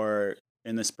 or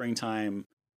in the springtime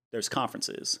there's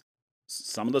conferences.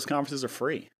 Some of those conferences are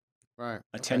free. Right. Okay.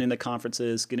 Attending the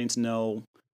conferences, getting to know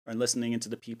and listening into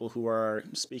the people who are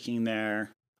speaking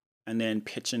there and then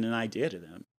pitching an idea to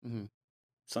them. Mm-hmm.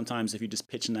 Sometimes if you just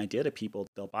pitch an idea to people,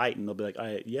 they'll bite and they'll be like,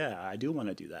 I do want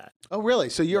to do that. Oh, really?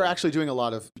 So you're Yeah. actually doing a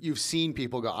lot of, you've seen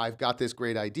people go, I've got this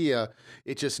great idea.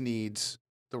 It just needs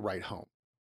the right home.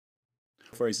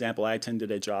 For example, I attended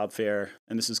a job fair,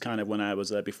 and this is kind of when I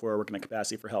was before working at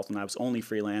Capacity for Health, and I was only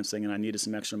freelancing, and I needed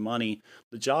some extra money.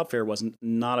 The job fair wasn't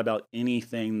not about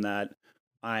anything that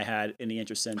I had any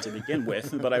interest in to begin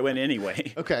with, but I went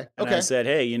anyway. Okay. And Okay. I said,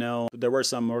 hey, there were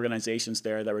some organizations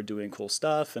there that were doing cool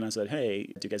stuff. And I said, hey,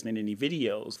 do you guys need any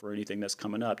videos for anything that's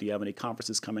coming up? Do you have any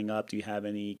conferences coming up? Do you have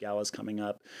any galas coming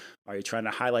up? Are you trying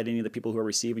to highlight any of the people who are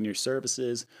receiving your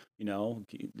services?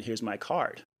 Here's my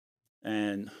card.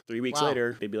 And 3 weeks Wow.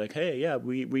 later, they'd be like, hey, yeah,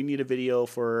 we need a video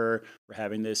for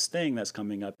having this thing that's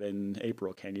coming up in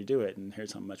April. Can you do it? And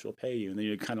here's how much we'll pay you. And then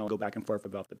you kind of go back and forth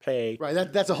about the pay.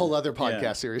 Right. That's a whole other podcast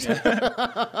Yeah. series.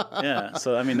 Yeah.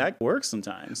 So, I mean, that works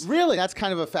sometimes. Really? That's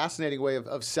kind of a fascinating way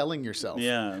of selling yourself.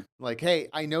 Yeah. Like, hey,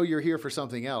 I know you're here for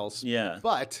something else, Yeah.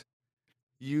 but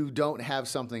you don't have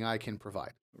something I can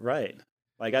provide. Right.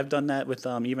 Like I've done that with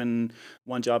even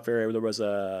one job fair where there was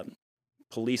a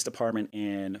police department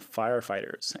and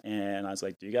firefighters. And I was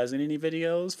like, do you guys need any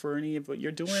videos for any of what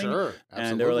you're doing? Sure.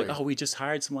 Absolutely. And they were like, oh, we just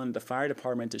hired someone at the fire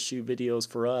department to shoot videos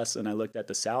for us. And I looked at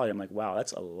the salary. I'm like, wow,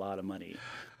 that's a lot of money.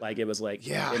 Like it was like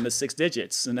Yeah. in the 6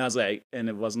 digits. And I was like, and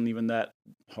it wasn't even that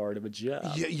hard of a job.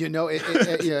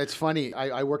 It's funny.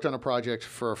 I worked on a project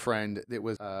for a friend that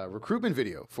was a recruitment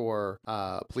video for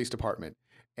police department.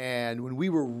 And when we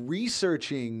were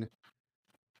researching,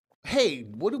 hey,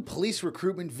 what do police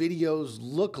recruitment videos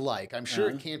look like? I'm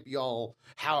sure it can't be all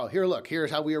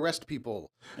here's how we arrest people.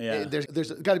 Yeah.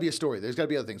 There's got to be a story. There's got to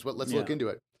be other things. But let's look Yeah. into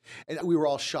it. And we were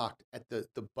all shocked at the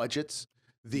budgets,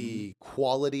 the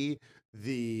quality,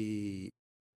 the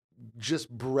just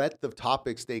breadth of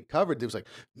topics they covered. It was like,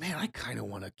 man, I kind of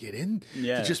want to get in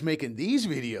Yeah. to just making these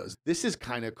videos. This is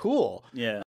kind of cool.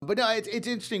 Yeah. But no, it's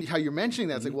interesting how you're mentioning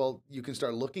that. It's like, well, you can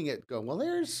start looking at going, well,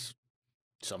 there's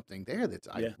something there that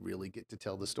I Yeah. really get to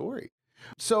tell the story.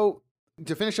 So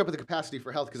to finish up with the Capacity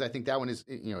for Health, because I think that one is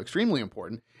extremely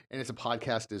important, and it's a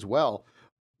podcast as well.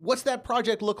 What's that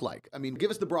project look like? I mean, give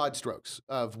us the broad strokes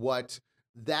of what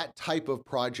that type of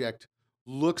project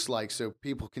looks like so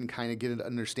people can kind of get an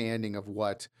understanding of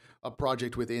what a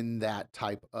project within that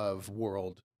type of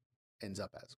world ends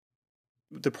up as.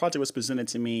 The project was presented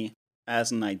to me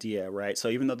as an idea, right? So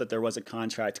even though that there was a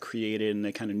contract created and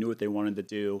they kind of knew what they wanted to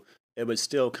do, it was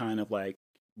still kind of like,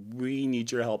 we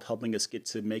need your help helping us get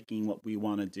to making what we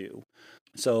want to do.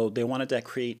 So they wanted to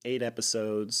create 8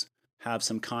 episodes, have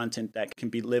some content that can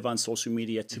be live on social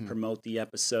media to promote the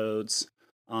episodes.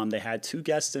 They had 2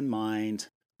 guests in mind,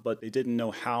 but they didn't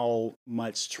know how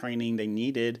much training they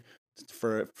needed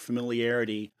for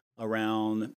familiarity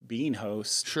around being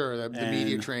hosts. Sure, the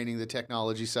media training, the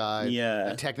technology side,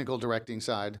 the technical directing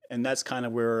side. And that's kind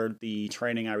of where the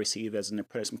training I received as an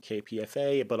apprentice from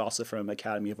KPFA, but also from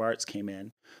Academy of Arts came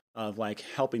in, of like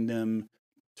helping them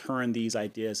turn these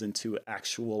ideas into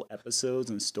actual episodes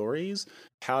and stories,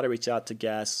 how to reach out to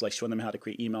guests, like showing them how to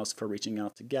create emails for reaching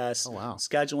out to guests,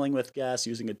 scheduling with guests,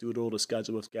 using a doodle to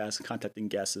schedule with guests, contacting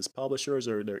guests as publishers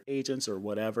or their agents or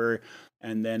whatever,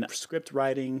 and then script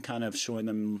writing, kind of showing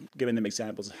them, giving them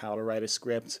examples of how to write a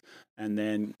script, and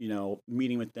then,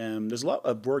 meeting with them. There's a lot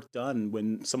of work done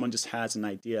when someone just has an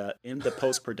idea in the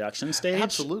post-production stage.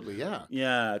 Absolutely, yeah.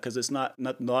 Yeah, because it's not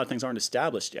a lot of things aren't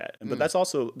established yet. But that's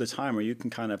also the time where you can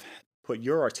kind of put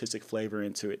your artistic flavor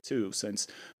into it too, since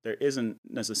there isn't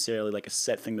necessarily like a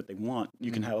set thing that they want.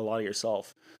 You can have a lot of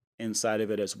yourself inside of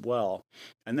it as well.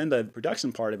 And then the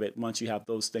production part of it, once you have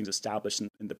those things established in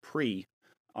the pre,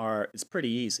 it's pretty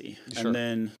easy. Sure. And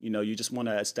then, you just want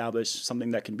to establish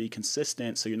something that can be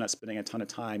consistent so you're not spending a ton of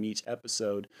time each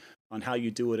episode on how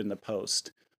you do it in the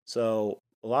post. So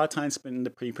a lot of time spent in the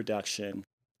pre-production.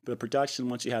 The production,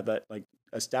 once you have that, like,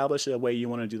 establish a way you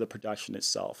want to do the production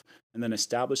itself, and then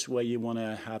establish a way you want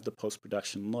to have the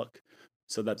post-production look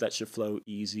so that should flow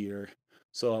easier.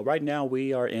 So right now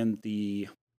we are in the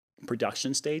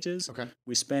production stages. Okay.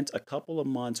 We spent a couple of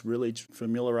months really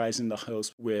familiarizing the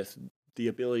host with the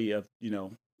ability of,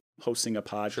 hosting a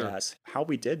podcast. Sure. How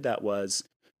we did that was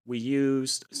we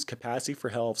used Capacity for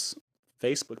Health's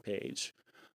Facebook page,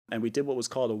 and we did what was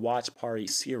called a watch party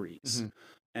series.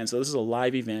 And so this is a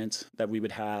live event that we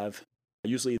would have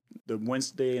usually the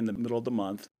Wednesday in the middle of the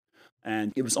month.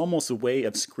 And it was almost a way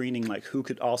of screening like who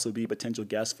could also be potential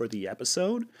guests for the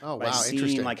episode. Oh, by wow, seeing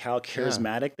interesting. like how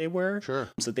charismatic they were. Sure.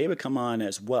 So they would come on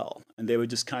as well, and they would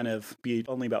just kind of be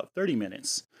only about 30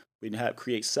 minutes. We'd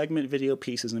create segment video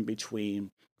pieces in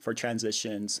between for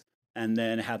transitions, and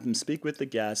then have them speak with the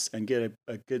guests and get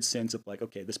a good sense of like,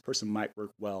 okay, this person might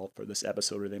work well for this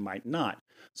episode or they might not.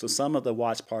 So some of the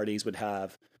watch parties would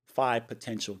have 5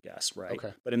 potential guests, right?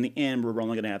 Okay. But in the end, we're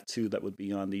only going to have 2 that would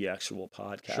be on the actual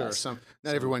podcast. Sure.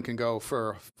 Not everyone can go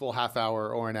for a full half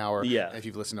hour or an hour. Yeah. And if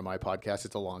you've listened to my podcast,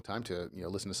 it's a long time to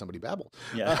listen to somebody babble.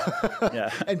 Yeah.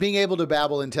 Yeah. And being able to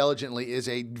babble intelligently is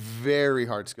a very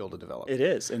hard skill to develop. It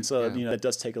is. And so, it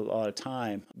does take a lot of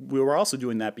time. We were also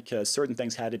doing that because certain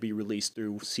things had to be released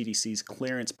through CDC's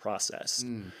clearance process.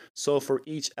 So for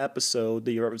each episode,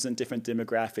 they represent different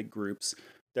demographic groups.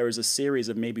 There was a series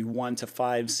of maybe 1 to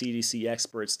 5 CDC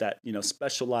experts that,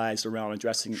 specialized around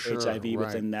addressing HIV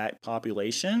within that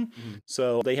population.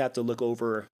 So they had to look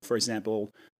over, for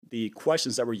example, the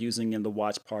questions that we're using in the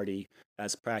watch party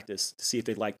as practice to see if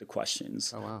they liked the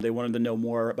questions. Oh, wow. They wanted to know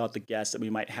more about the guests that we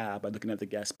might have by looking at the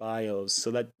guest bios. So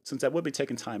that, since that would be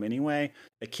taking time anyway,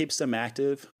 it keeps them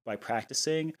active by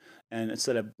practicing, and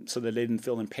so that they didn't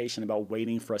feel impatient about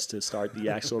waiting for us to start the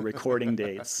actual recording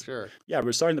dates. Sure. Yeah,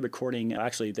 we're starting the recording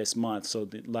actually this month. So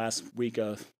the last week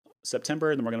of September,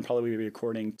 and then we're going to probably be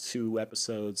recording 2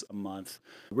 episodes a month.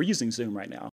 We're using Zoom right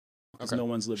now because no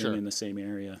one's living in the same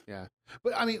area. Yeah.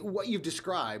 But I mean, what you've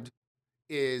described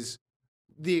is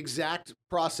the exact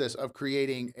process of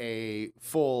creating a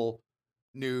full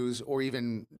news or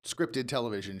even scripted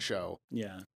television show.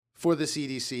 Yeah. For the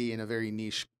CDC in a very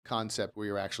niche concept where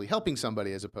you're actually helping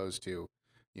somebody as opposed to,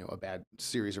 a bad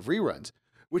series of reruns.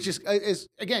 Which is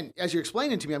again, as you're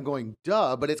explaining to me, I'm going,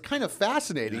 duh, but it's kind of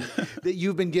fascinating that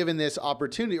you've been given this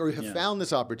opportunity or have found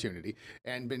this opportunity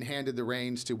and been handed the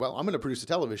reins to, I'm going to produce a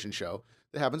television show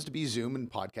that happens to be Zoom and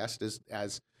podcast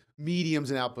as mediums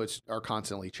and outputs are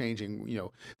constantly changing,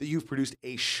 that you've produced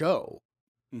a show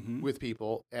with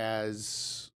people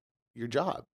as your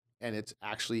job. And it's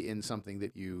actually in something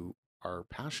that you are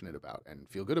passionate about and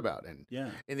feel good about. And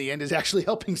in the end is actually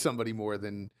helping somebody more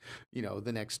than,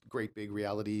 the next great big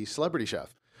reality celebrity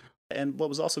chef. And what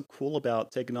was also cool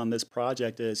about taking on this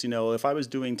project is, if I was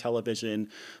doing television,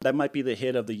 that might be the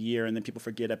hit of the year and then people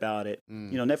forget about it.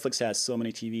 Netflix has so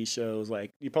many TV shows,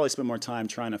 like you probably spend more time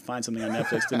trying to find something on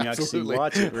Netflix than you actually Absolutely.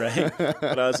 watch it, right?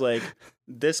 But I was like,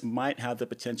 this might have the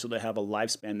potential to have a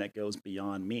lifespan that goes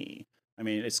beyond me. I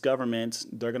mean, it's government.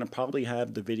 They're going to probably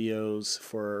have the videos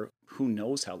for who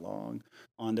knows how long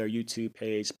on their YouTube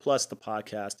page, plus the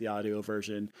podcast, the audio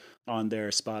version on their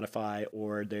Spotify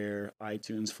or their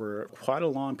iTunes for quite a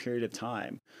long period of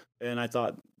time. And I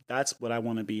thought that's what I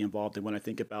want to be involved in when I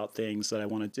think about things that I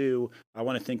want to do. I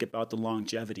want to think about the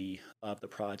longevity of the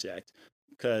project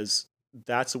because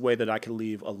that's a way that I can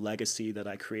leave a legacy that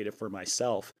I created for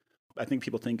myself. I think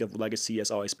people think of legacy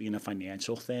as always being a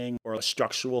financial thing or a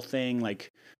structural thing.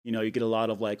 Like, you get a lot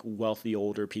of like wealthy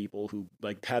older people who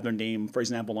like have their name, for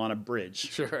example, on a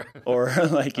bridge. Sure. Or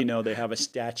like, they have a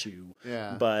statue.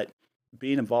 Yeah. But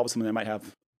being involved with someone that might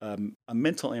have a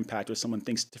mental impact or someone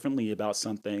thinks differently about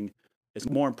something is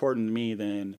more important to me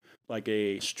than like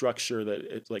a structure that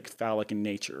it's like phallic in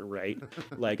nature, right?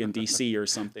 Like in DC or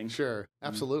something. Sure.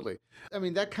 Absolutely. I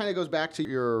mean, that kind of goes back to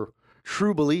your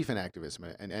true belief in activism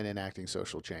and enacting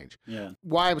social change. Yeah.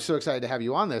 Why I'm so excited to have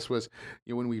you on this was,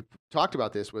 when we talked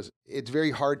about this, was it's very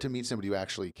hard to meet somebody who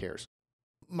actually cares,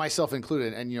 myself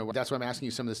included. And, that's why I'm asking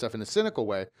you some of this stuff in a cynical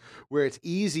way, where it's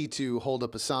easy to hold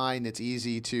up a sign. It's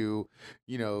easy to,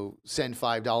 send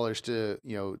 $5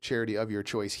 to, charity of your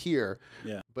choice here.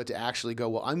 Yeah. But to actually go,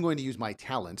 well, I'm going to use my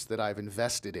talents that I've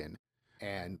invested in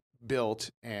and built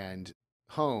and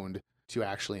honed to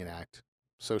actually enact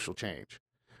social change.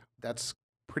 That's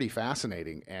pretty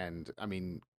fascinating. And I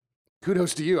mean,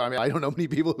 kudos to you. I mean, I don't know many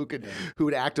people who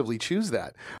would actively choose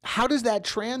that. How does that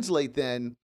translate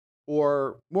then?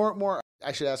 Or more,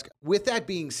 I should ask, with that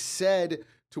being said,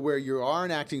 to where you are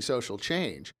enacting social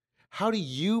change, how do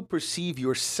you perceive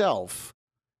yourself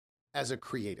as a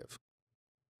creative?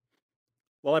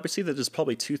 Well, I perceive that there's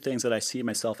probably two things that I see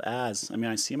myself as. I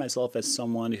mean, I see myself as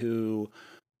someone who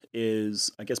is,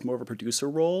 I guess, more of a producer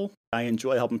role. I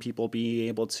enjoy helping people be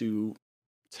able to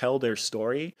tell their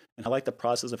story. And I like the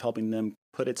process of helping them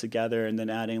put it together and then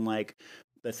adding like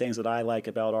the things that I like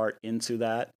about art into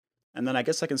that. And then I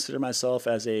guess I consider myself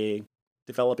as a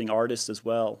developing artist as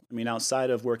well. I mean,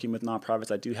 outside of working with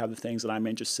nonprofits, I do have the things that I'm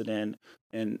interested in.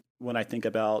 And when I think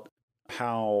about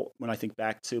when I think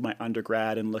back to my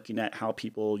undergrad and looking at how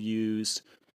people used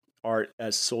art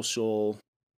as social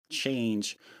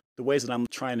change, the ways that I'm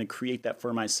trying to create that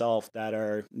for myself that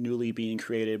are newly being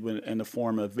created in the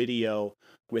form of video,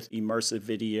 with immersive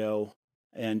video,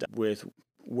 and with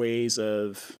ways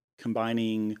of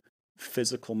combining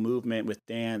physical movement with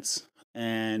dance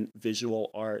and visual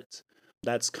art.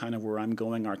 That's kind of where I'm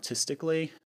going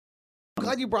artistically. I'm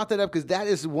glad you brought that up, because that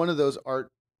is one of those art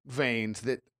veins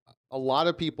that a lot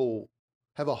of people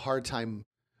have a hard time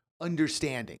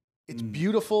understanding. It's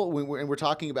beautiful when we're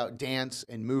talking about dance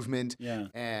and movement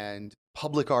and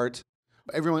public art.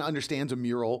 Everyone understands a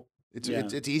mural.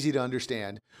 It's easy to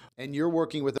understand. And you're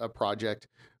working with a project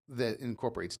that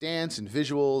incorporates dance and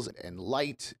visuals and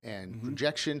light and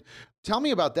projection. Tell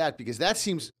me about that, because that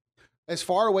seems as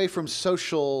far away from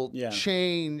social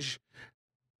change,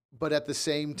 but at the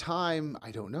same time,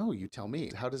 I don't know. You tell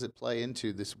me. How does it play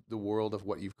into the world of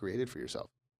what you've created for yourself?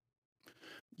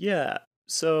 Yeah.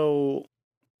 So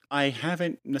I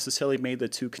haven't necessarily made the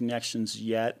two connections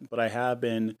yet, but I have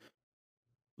been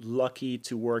lucky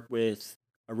to work with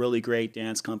a really great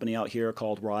dance company out here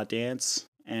called Raw Dance.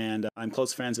 And I'm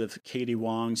close friends with Katie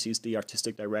Wong. She's the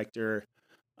artistic director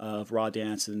of Raw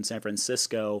Dance in San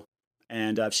Francisco.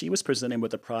 And she was presenting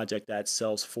with a project at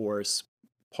Salesforce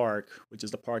Park, which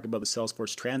is the park above the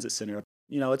Salesforce Transit Center.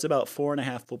 It's about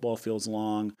 4.5 football fields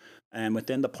long. And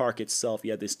within the park itself,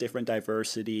 you have this different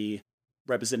diversity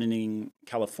representing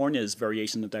California's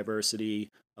variation of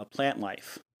diversity of plant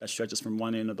life that stretches from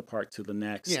one end of the park to the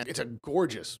next. Yeah, it's a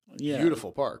gorgeous,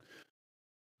 beautiful park.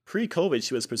 Pre-COVID,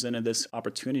 she was presented this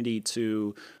opportunity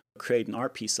to create an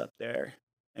art piece up there.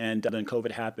 And then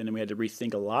COVID happened and we had to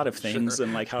rethink a lot of things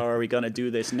and like, how are we going to do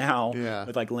this now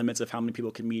with like limits of how many people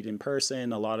can meet in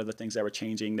person? A lot of the things that were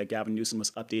changing that Gavin Newsom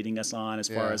was updating us on as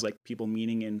far as like people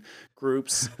meeting in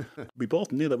groups. We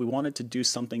both knew that we wanted to do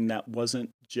something that wasn't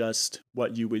just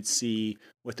what you would see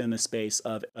within the space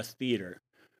of a theater,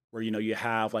 where, you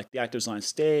have like the actors on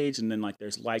stage and then like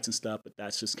there's lights and stuff, but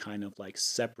that's just kind of like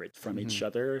separate from each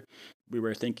other. We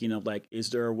were thinking of like, is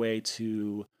there a way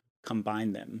to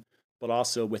combine them, but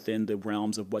also within the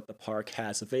realms of what the park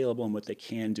has available and what they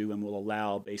can do and will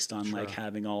allow based on like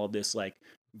having all of this like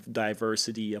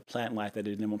diversity of plant life that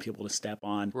they didn't want people to step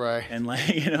on. Right. And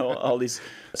like, all these.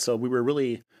 So we were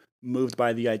really moved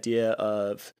by the idea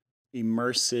of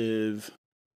immersive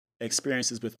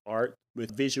experiences with art,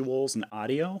 with visuals and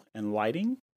audio and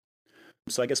lighting.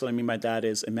 So I guess what I mean by that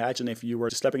is imagine if you were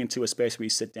stepping into a space where you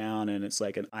sit down and it's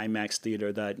like an IMAX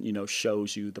theater that,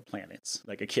 shows you the planets.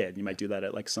 Like a kid, you might do that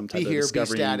at like some type Be of here, be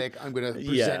discovery. static. I'm going to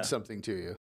present Yeah. something to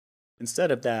you.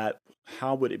 Instead of that,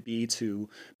 how would it be to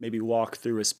maybe walk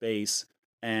through a space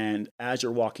and as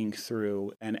you're walking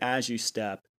through and as you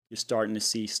step, you're starting to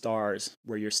see stars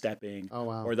where you're stepping Oh,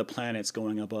 wow. or the planets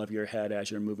going above your head as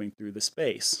you're moving through the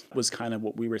space was kind of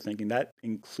what we were thinking. That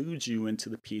includes you into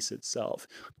the piece itself.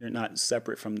 You're not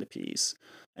separate from the piece.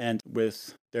 And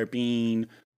with there being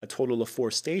a total of 4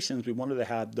 stations, we wanted to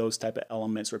have those type of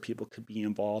elements where people could be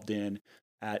involved in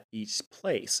at each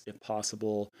place if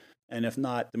possible. And if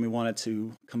not, then we wanted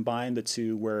to combine the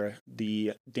two where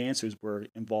the dancers were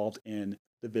involved in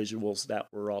the visuals that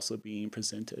were also being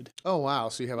presented. Oh, wow.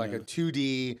 So you have like a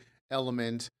 2D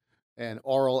element, an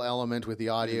oral element with the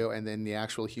audio, and then the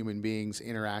actual human beings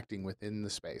interacting within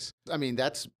the space. I mean,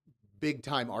 that's big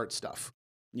time art stuff.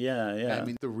 Yeah, yeah. I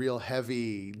mean, the real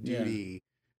heavy duty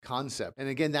concept. And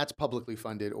again, that's publicly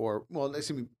funded or, well,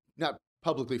 not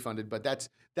publicly funded, but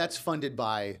that's funded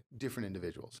by different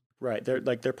individuals. Right.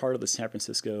 They're part of the San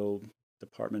Francisco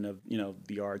Department of,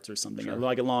 the Arts or something. Sure.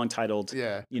 Like a long titled,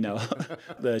 Yeah.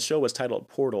 The show was titled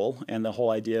Portal, and the whole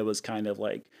idea was kind of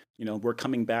like, we're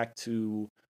coming back to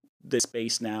this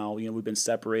space now. We've been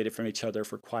separated from each other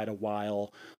for quite a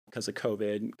while because of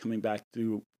COVID, coming back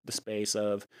through the space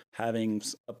of having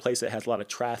a place that has a lot of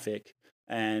traffic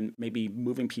and maybe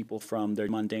moving people from their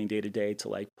mundane day to day to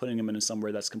like putting them into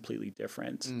somewhere that's completely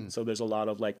different. So there's a lot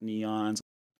of like neons,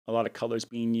 a lot of colors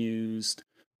being used,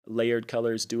 layered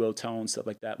colors, duotone, stuff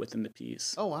like that within the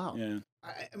piece. Oh, wow. Yeah.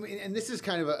 I mean, and this is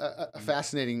kind of a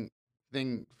fascinating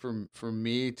thing for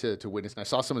me to witness. And I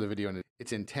saw some of the video and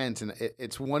it's intense. And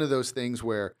it's one of those things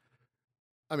where,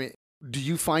 I mean, do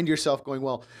you find yourself going,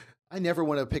 well, I never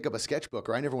want to pick up a sketchbook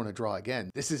or I never want to draw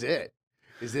again. This is it.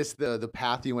 Is this the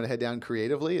path you want to head down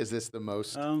creatively? Is this the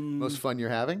most fun you're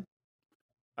having?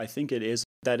 I think it is.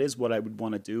 That is what I would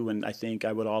want to do. And I think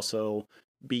I would also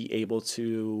be able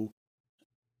to,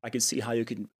 I could see how you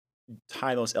could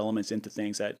tie those elements into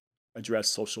things that address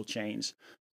social change.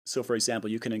 So, for example,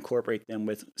 you can incorporate them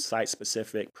with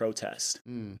site-specific protest.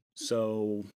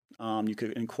 So you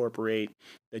could incorporate,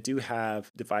 they do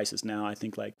have devices now, I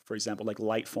think like, for example, like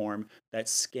Lightform that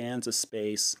scans a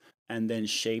space and then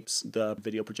shapes the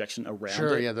video projection around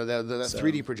Sure, it. yeah, the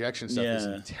 3D projection stuff is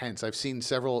intense. I've seen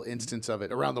several instances of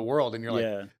it around the world, and you're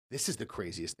like, this is the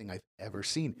craziest thing I've ever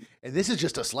seen. And this is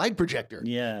just a slide projector.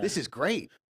 Yeah. This is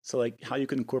great. So like how you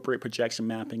can incorporate projection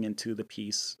mapping into the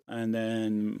piece, and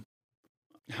then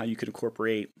how you could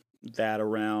incorporate that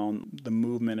around the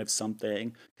movement of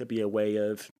something could be a way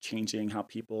of changing how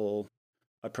people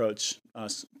approach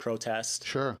protest.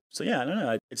 Sure. So yeah, I don't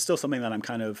know. It's still something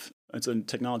that it's a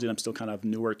technology that I'm still kind of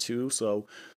newer to. So,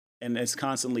 and it's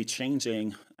constantly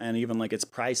changing, and even like its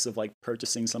price of like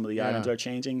purchasing some of the items are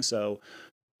changing. So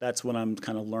that's what I'm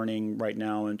kind of learning right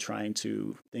now and trying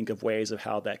to think of ways of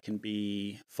how that can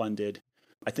be funded.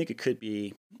 I think it could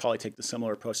be probably take the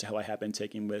similar approach to how I have been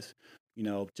taking with,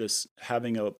 just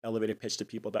having a elevated pitch to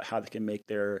people about how they can make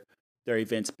their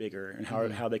events bigger and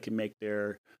how they can make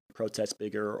their protests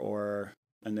bigger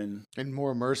and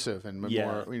more immersive and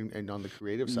more and on the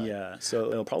creative side. Yeah.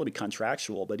 So it'll probably be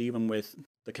contractual, but even with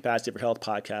the Capacity for Health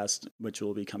podcast, which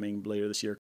will be coming later this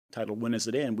year, titled When Is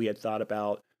It In, we had thought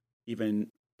about even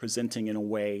presenting in a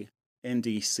way in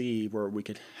DC where we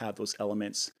could have those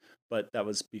elements, but that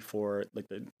was before like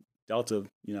the Delta,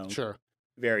 Sure.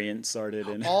 variant started,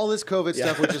 and all this COVID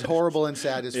stuff, which is horrible and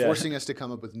sad, is forcing us to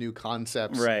come up with new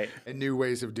concepts and new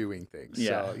ways of doing things.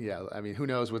 So I mean, who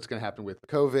knows what's going to happen with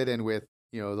COVID and with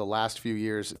the last few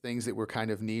years, things that were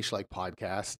kind of niche like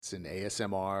podcasts and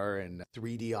ASMR and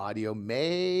 3D audio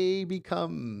may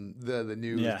become the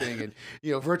new thing.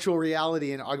 And, virtual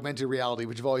reality and augmented reality,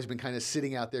 which have always been kind of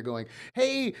sitting out there going,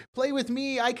 hey, play with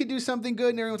me. I could do something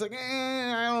good. And everyone's like,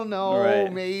 I don't know,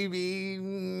 maybe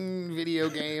video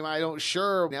game. I don't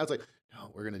sure. Now it's like, no,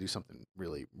 we're going to do something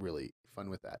really, really fun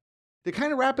with that. To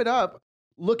kind of wrap it up,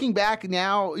 looking back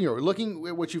now, looking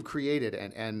at what you've created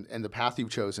and the path you've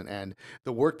chosen and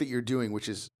the work that you're doing, which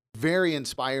is very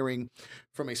inspiring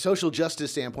from a social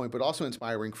justice standpoint, but also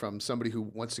inspiring from somebody who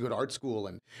wants to go to art school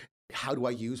and how do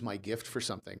I use my gift for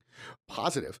something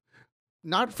positive?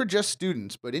 Not for just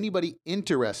students, but anybody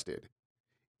interested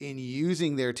in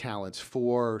using their talents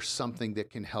for something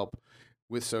that can help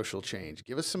with social change.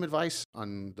 Give us some advice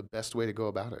on the best way to go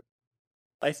about it.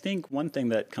 I think one thing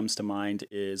that comes to mind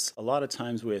is a lot of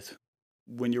times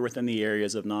when you're within the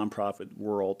areas of nonprofit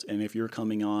world, and if you're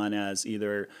coming on as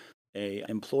either a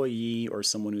employee or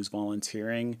someone who's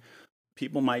volunteering,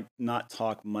 people might not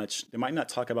talk much. They might not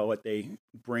talk about what they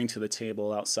bring to the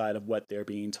table outside of what they're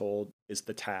being told is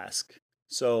the task.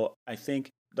 So I think,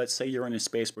 let's say you're in a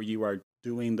space where you are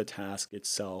doing the task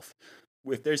itself.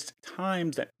 If there's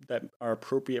times that are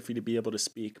appropriate for you to be able to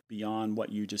speak beyond what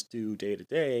you just do day to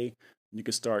day, you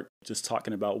can start just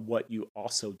talking about what you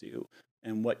also do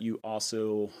and what you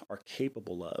also are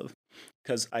capable of.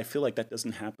 Because I feel like that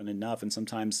doesn't happen enough. And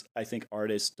sometimes I think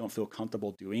artists don't feel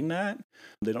comfortable doing that.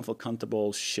 They don't feel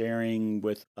comfortable sharing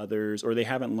with others, or they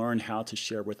haven't learned how to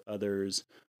share with others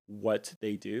what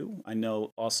they do. I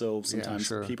know also sometimes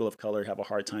sure. people of color have a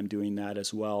hard time doing that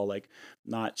as well, like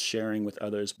not sharing with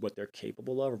others what they're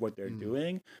capable of or what they're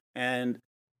doing. And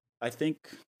I think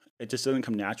it just doesn't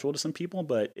come natural to some people,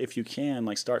 but if you can,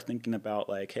 like, start thinking about,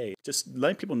 like, hey, just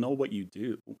letting people know what you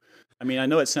do. I mean, I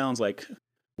know it sounds like,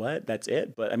 what, that's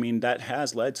it, but I mean, that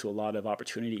has led to a lot of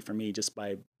opportunity for me just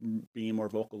by being more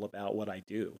vocal about what I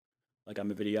do. Like,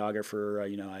 I'm a videographer,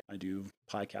 I do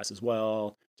podcasts as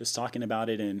well, just talking about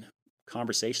it in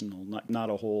conversational, not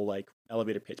a whole like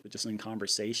elevator pitch, but just in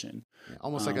conversation. Yeah,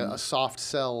 almost like a soft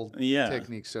sell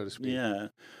technique, so to speak. Yeah.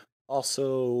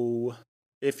 Also,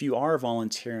 if you are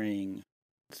volunteering,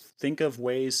 think of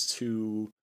ways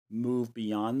to move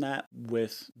beyond that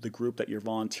with the group that you're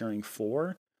volunteering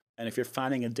for. And if you're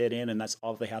finding a dead end and that's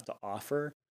all they have to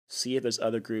offer, see if there's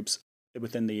other groups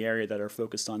within the area that are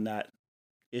focused on that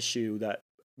issue that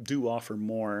do offer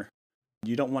more.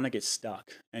 You don't want to get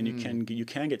stuck, and you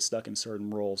can get stuck in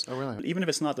certain roles. Oh, really? Even if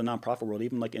it's not the nonprofit world,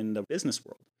 even like in the business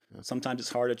world. Yeah. Sometimes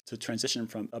it's harder to transition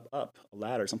from up a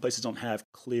ladder. Some places don't have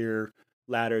clear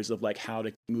ladders of like how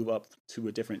to move up to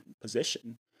a different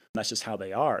position. That's just how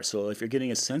they are. So if you're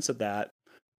getting a sense of that,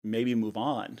 maybe move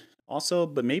on. Also,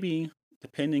 but maybe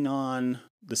depending on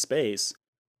the space,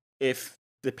 if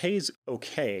the pay is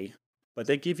okay, but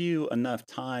they give you enough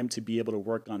time to be able to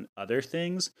work on other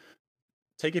things,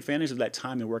 take advantage of that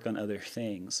time to work on other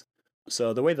things.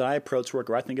 So the way that I approach work,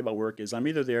 or I think about work, is I'm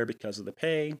either there because of the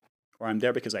pay, or I'm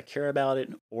there because I care about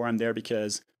it, or I'm there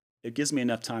because it gives me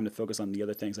enough time to focus on the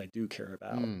other things I do care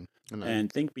about.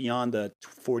 And think beyond the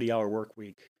 40-hour work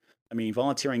week. I mean,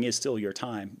 volunteering is still your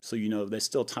time. So, there's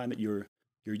still time that you're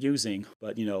using.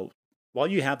 But, while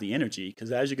you have the energy,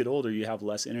 because as you get older, you have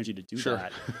less energy to do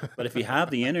that. But if you have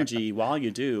the energy while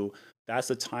you do, that's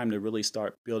the time to really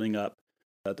start building up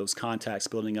those contacts,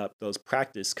 building up those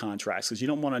practice contracts, because you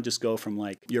don't want to just go from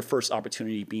like your first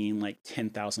opportunity being like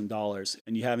 $10,000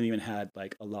 and you haven't even had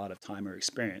like a lot of time or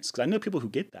experience. Because I know people who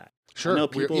get that. Sure. I know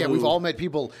people we've all met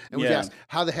people and we've asked,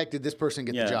 how the heck did this person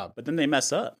get the job? But then they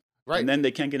mess up. Right. And then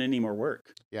they can't get any more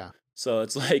work. Yeah. So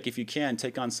it's like, if you can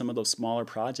take on some of those smaller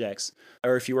projects,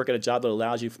 or if you work at a job that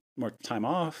allows you more time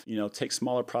off, take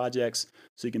smaller projects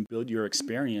so you can build your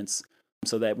experience,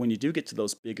 so that when you do get to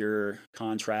those bigger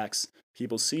contracts,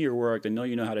 people see your work, they know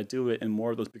you know how to do it, and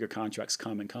more of those bigger contracts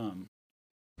come.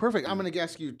 Perfect. I'm going to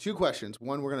ask you two questions.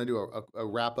 One, we're going to do a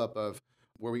wrap up of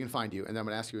where we can find you. And then I'm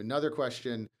going to ask you another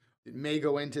question. It may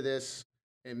go into this.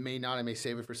 It may not. I may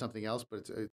save it for something else, but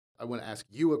I want to ask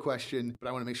you a question, but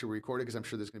I want to make sure we record it because I'm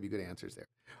sure there's going to be good answers there.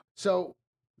 So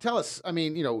tell us, I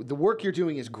mean, the work you're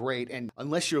doing is great. And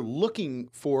unless you're looking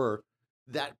for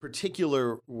that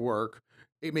particular work,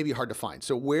 it may be hard to find.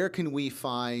 So where can we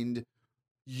find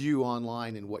you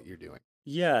online and what you're doing?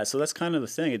 Yeah, so that's kind of the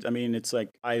thing. I mean, it's like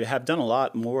I have done a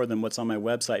lot more than what's on my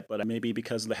website, but maybe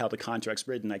because of how the contract's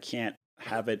written, I can't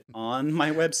have it on my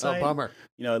website. Oh, bummer.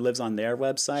 It lives on their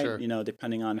website, Sure.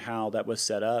 Depending on how that was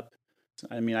set up.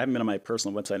 I mean, I haven't been on my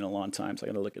personal website in a long time, so I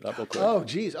got to look it up real quick. Oh,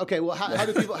 geez. Okay. Well,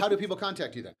 how do people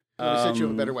contact you then? Let me set you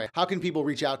up a better way. How can people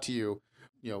reach out to you,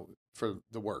 for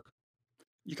the work?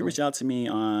 You can reach out to me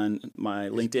on my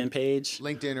LinkedIn page.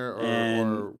 LinkedIn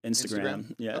or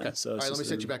Instagram. Yeah. Okay. So all right, let me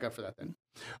set you back up for that then.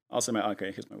 Also,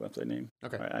 here's my website name.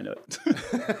 Okay. All right, I know it.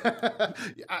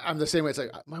 I'm the same way. It's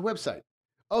like, my website.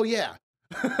 Oh, yeah.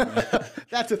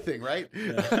 That's a thing, right?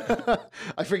 Yeah.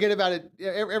 I forget about it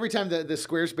every time the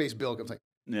Squarespace bill comes. Like,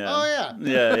 yeah. Oh, yeah.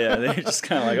 Yeah. They're just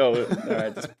kind of like, oh, all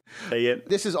right, just pay it.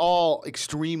 This is all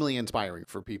extremely inspiring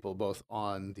for people, both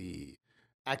on the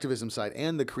activism side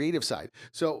and the creative side.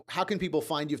 So how can people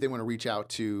find you if they want to reach out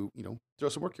to, throw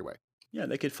some work your way? Yeah,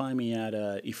 they could find me at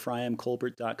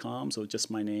EphraimColbert.com, so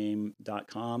just my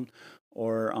name.com,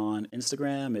 or on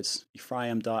Instagram, it's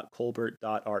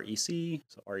Ephraim.Colbert.rec,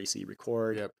 so REC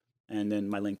record. Yep. And then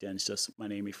my LinkedIn is just my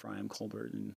name, Ephraim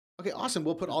Colbert. Okay, awesome.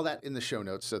 We'll put all that in the show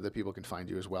notes so that people can find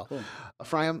you as well. Cool.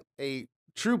 Ephraim, a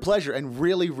True pleasure and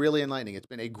really, really enlightening. It's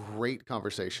been a great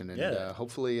conversation, and Yeah.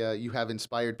 hopefully you have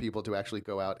inspired people to actually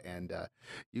go out and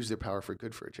use their power for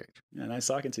good for a change. Yeah, nice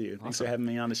talking to you. Thanks for Awesome. having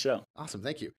me on the show. Awesome.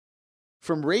 Thank you.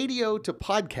 From radio to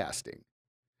podcasting,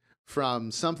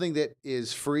 from something that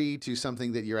is free to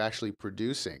something that you're actually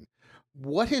producing,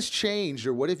 what has changed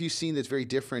or what have you seen that's very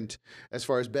different as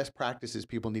far as best practices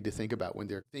people need to think about when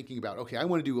they're thinking about, okay, I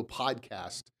want to do a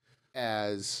podcast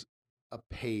as a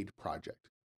paid project?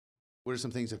 What are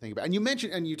some things to think about? And you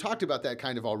mentioned, and you talked about that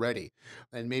kind of already,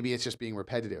 and maybe it's just being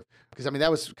repetitive. Because, I mean, that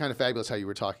was kind of fabulous how you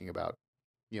were talking about,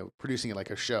 producing it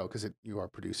like a show, because you are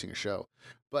producing a show.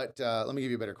 But let me give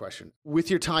you a better question.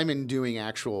 With your time in doing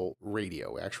actual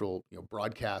radio,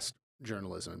 broadcast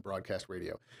journalism and broadcast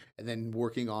radio, and then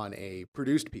working on a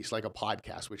produced piece like a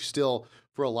podcast, which still,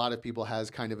 for a lot of people,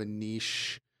 has kind of a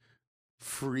niche,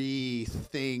 free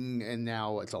thing, and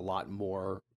now it's a lot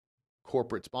more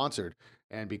corporate sponsored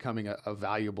and becoming a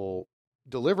valuable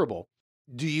deliverable.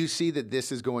 Do you see that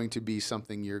this is going to be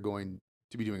something you're going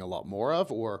to be doing a lot more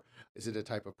of, or is it a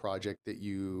type of project that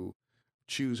you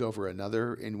choose over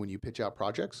another in when you pitch out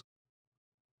projects?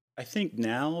 I think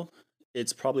now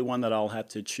it's probably one that I'll have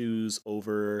to choose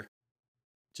over,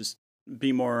 just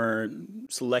be more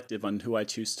selective on who I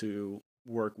choose to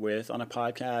work with on a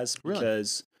podcast. Really?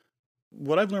 Because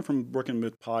what I've learned from working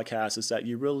with podcasts is that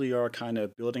you really are kind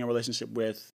of building a relationship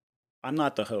with, I'm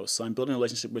not the host, so I'm building a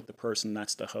relationship with the person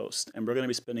that's the host. And we're going to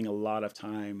be spending a lot of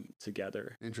time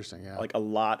together. Interesting, yeah. Like a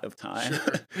lot of time.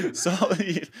 Sure. So,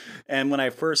 and when I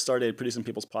first started producing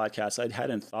people's podcasts, I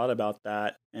hadn't thought about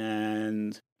that.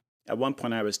 And at one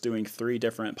point, I was doing 3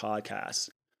 different podcasts,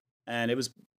 and it was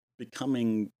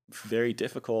becoming very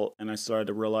difficult. And I started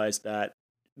to realize that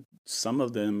some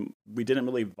of them, we didn't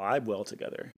really vibe well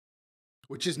together.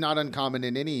 Which is not uncommon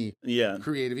in any Yeah.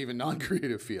 creative, even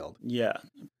non-creative field. Yeah.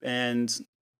 And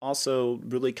also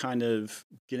really kind of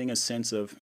getting a sense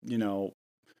of,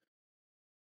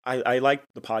 I like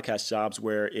the podcast jobs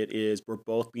where we're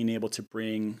both being able to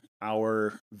bring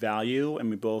our value and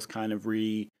we both kind of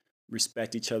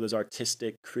respect each other's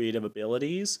artistic, creative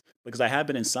abilities. Because I have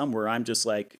been in some where I'm just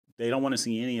like, they don't want to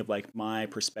see any of like my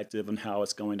perspective on how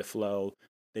it's going to flow.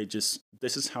 This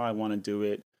is how I want to do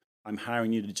it. I'm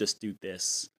hiring you to just do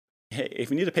this. Hey, if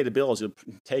you need to pay the bills, you'll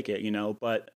take it,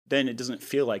 but then it doesn't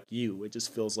feel like you. It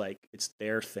just feels like it's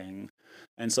their thing.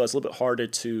 And so it's a little bit harder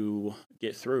to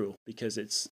get through because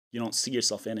you don't see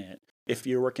yourself in it. If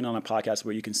you're working on a podcast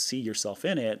where you can see yourself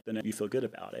in it, then you feel good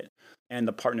about it. And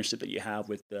the partnership that you have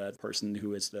with the person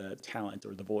who is the talent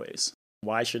or the voice.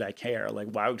 Why should I care? Like,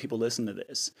 why would people listen to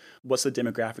this? What's the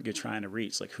demographic you're trying to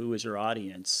reach? Like, who is your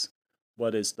audience?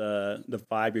 What is the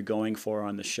vibe you're going for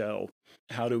on the show?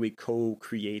 How do we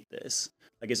co-create this?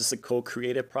 Like, is this a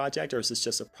co-creative project or is this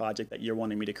just a project that you're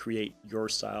wanting me to create your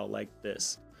style like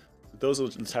this? Those are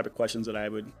the type of questions that I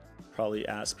would probably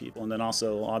ask people. And then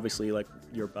also, obviously, like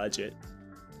your budget.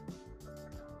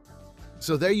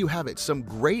 So there you have it, some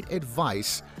great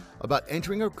advice about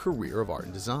entering a career of art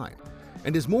and design.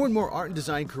 And as more and more art and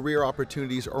design career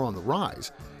opportunities are on the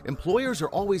rise, employers are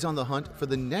always on the hunt for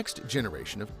the next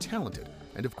generation of talented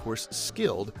and, of course,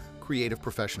 skilled creative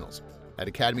professionals. At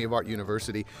Academy of Art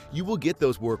University, you will get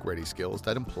those work-ready skills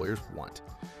that employers want.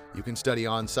 You can study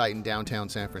on-site in downtown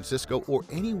San Francisco or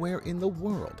anywhere in the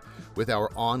world with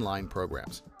our online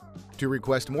programs. To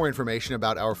request more information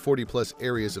about our 40-plus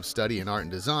areas of study in art and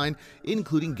design,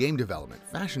 including game development,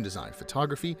 fashion design,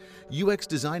 photography, UX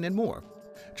design, and more,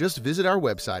 just visit our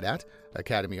website at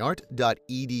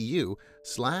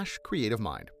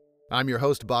academyart.edu/creativemind. I'm your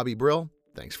host, Bobby Brill.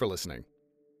 Thanks for listening.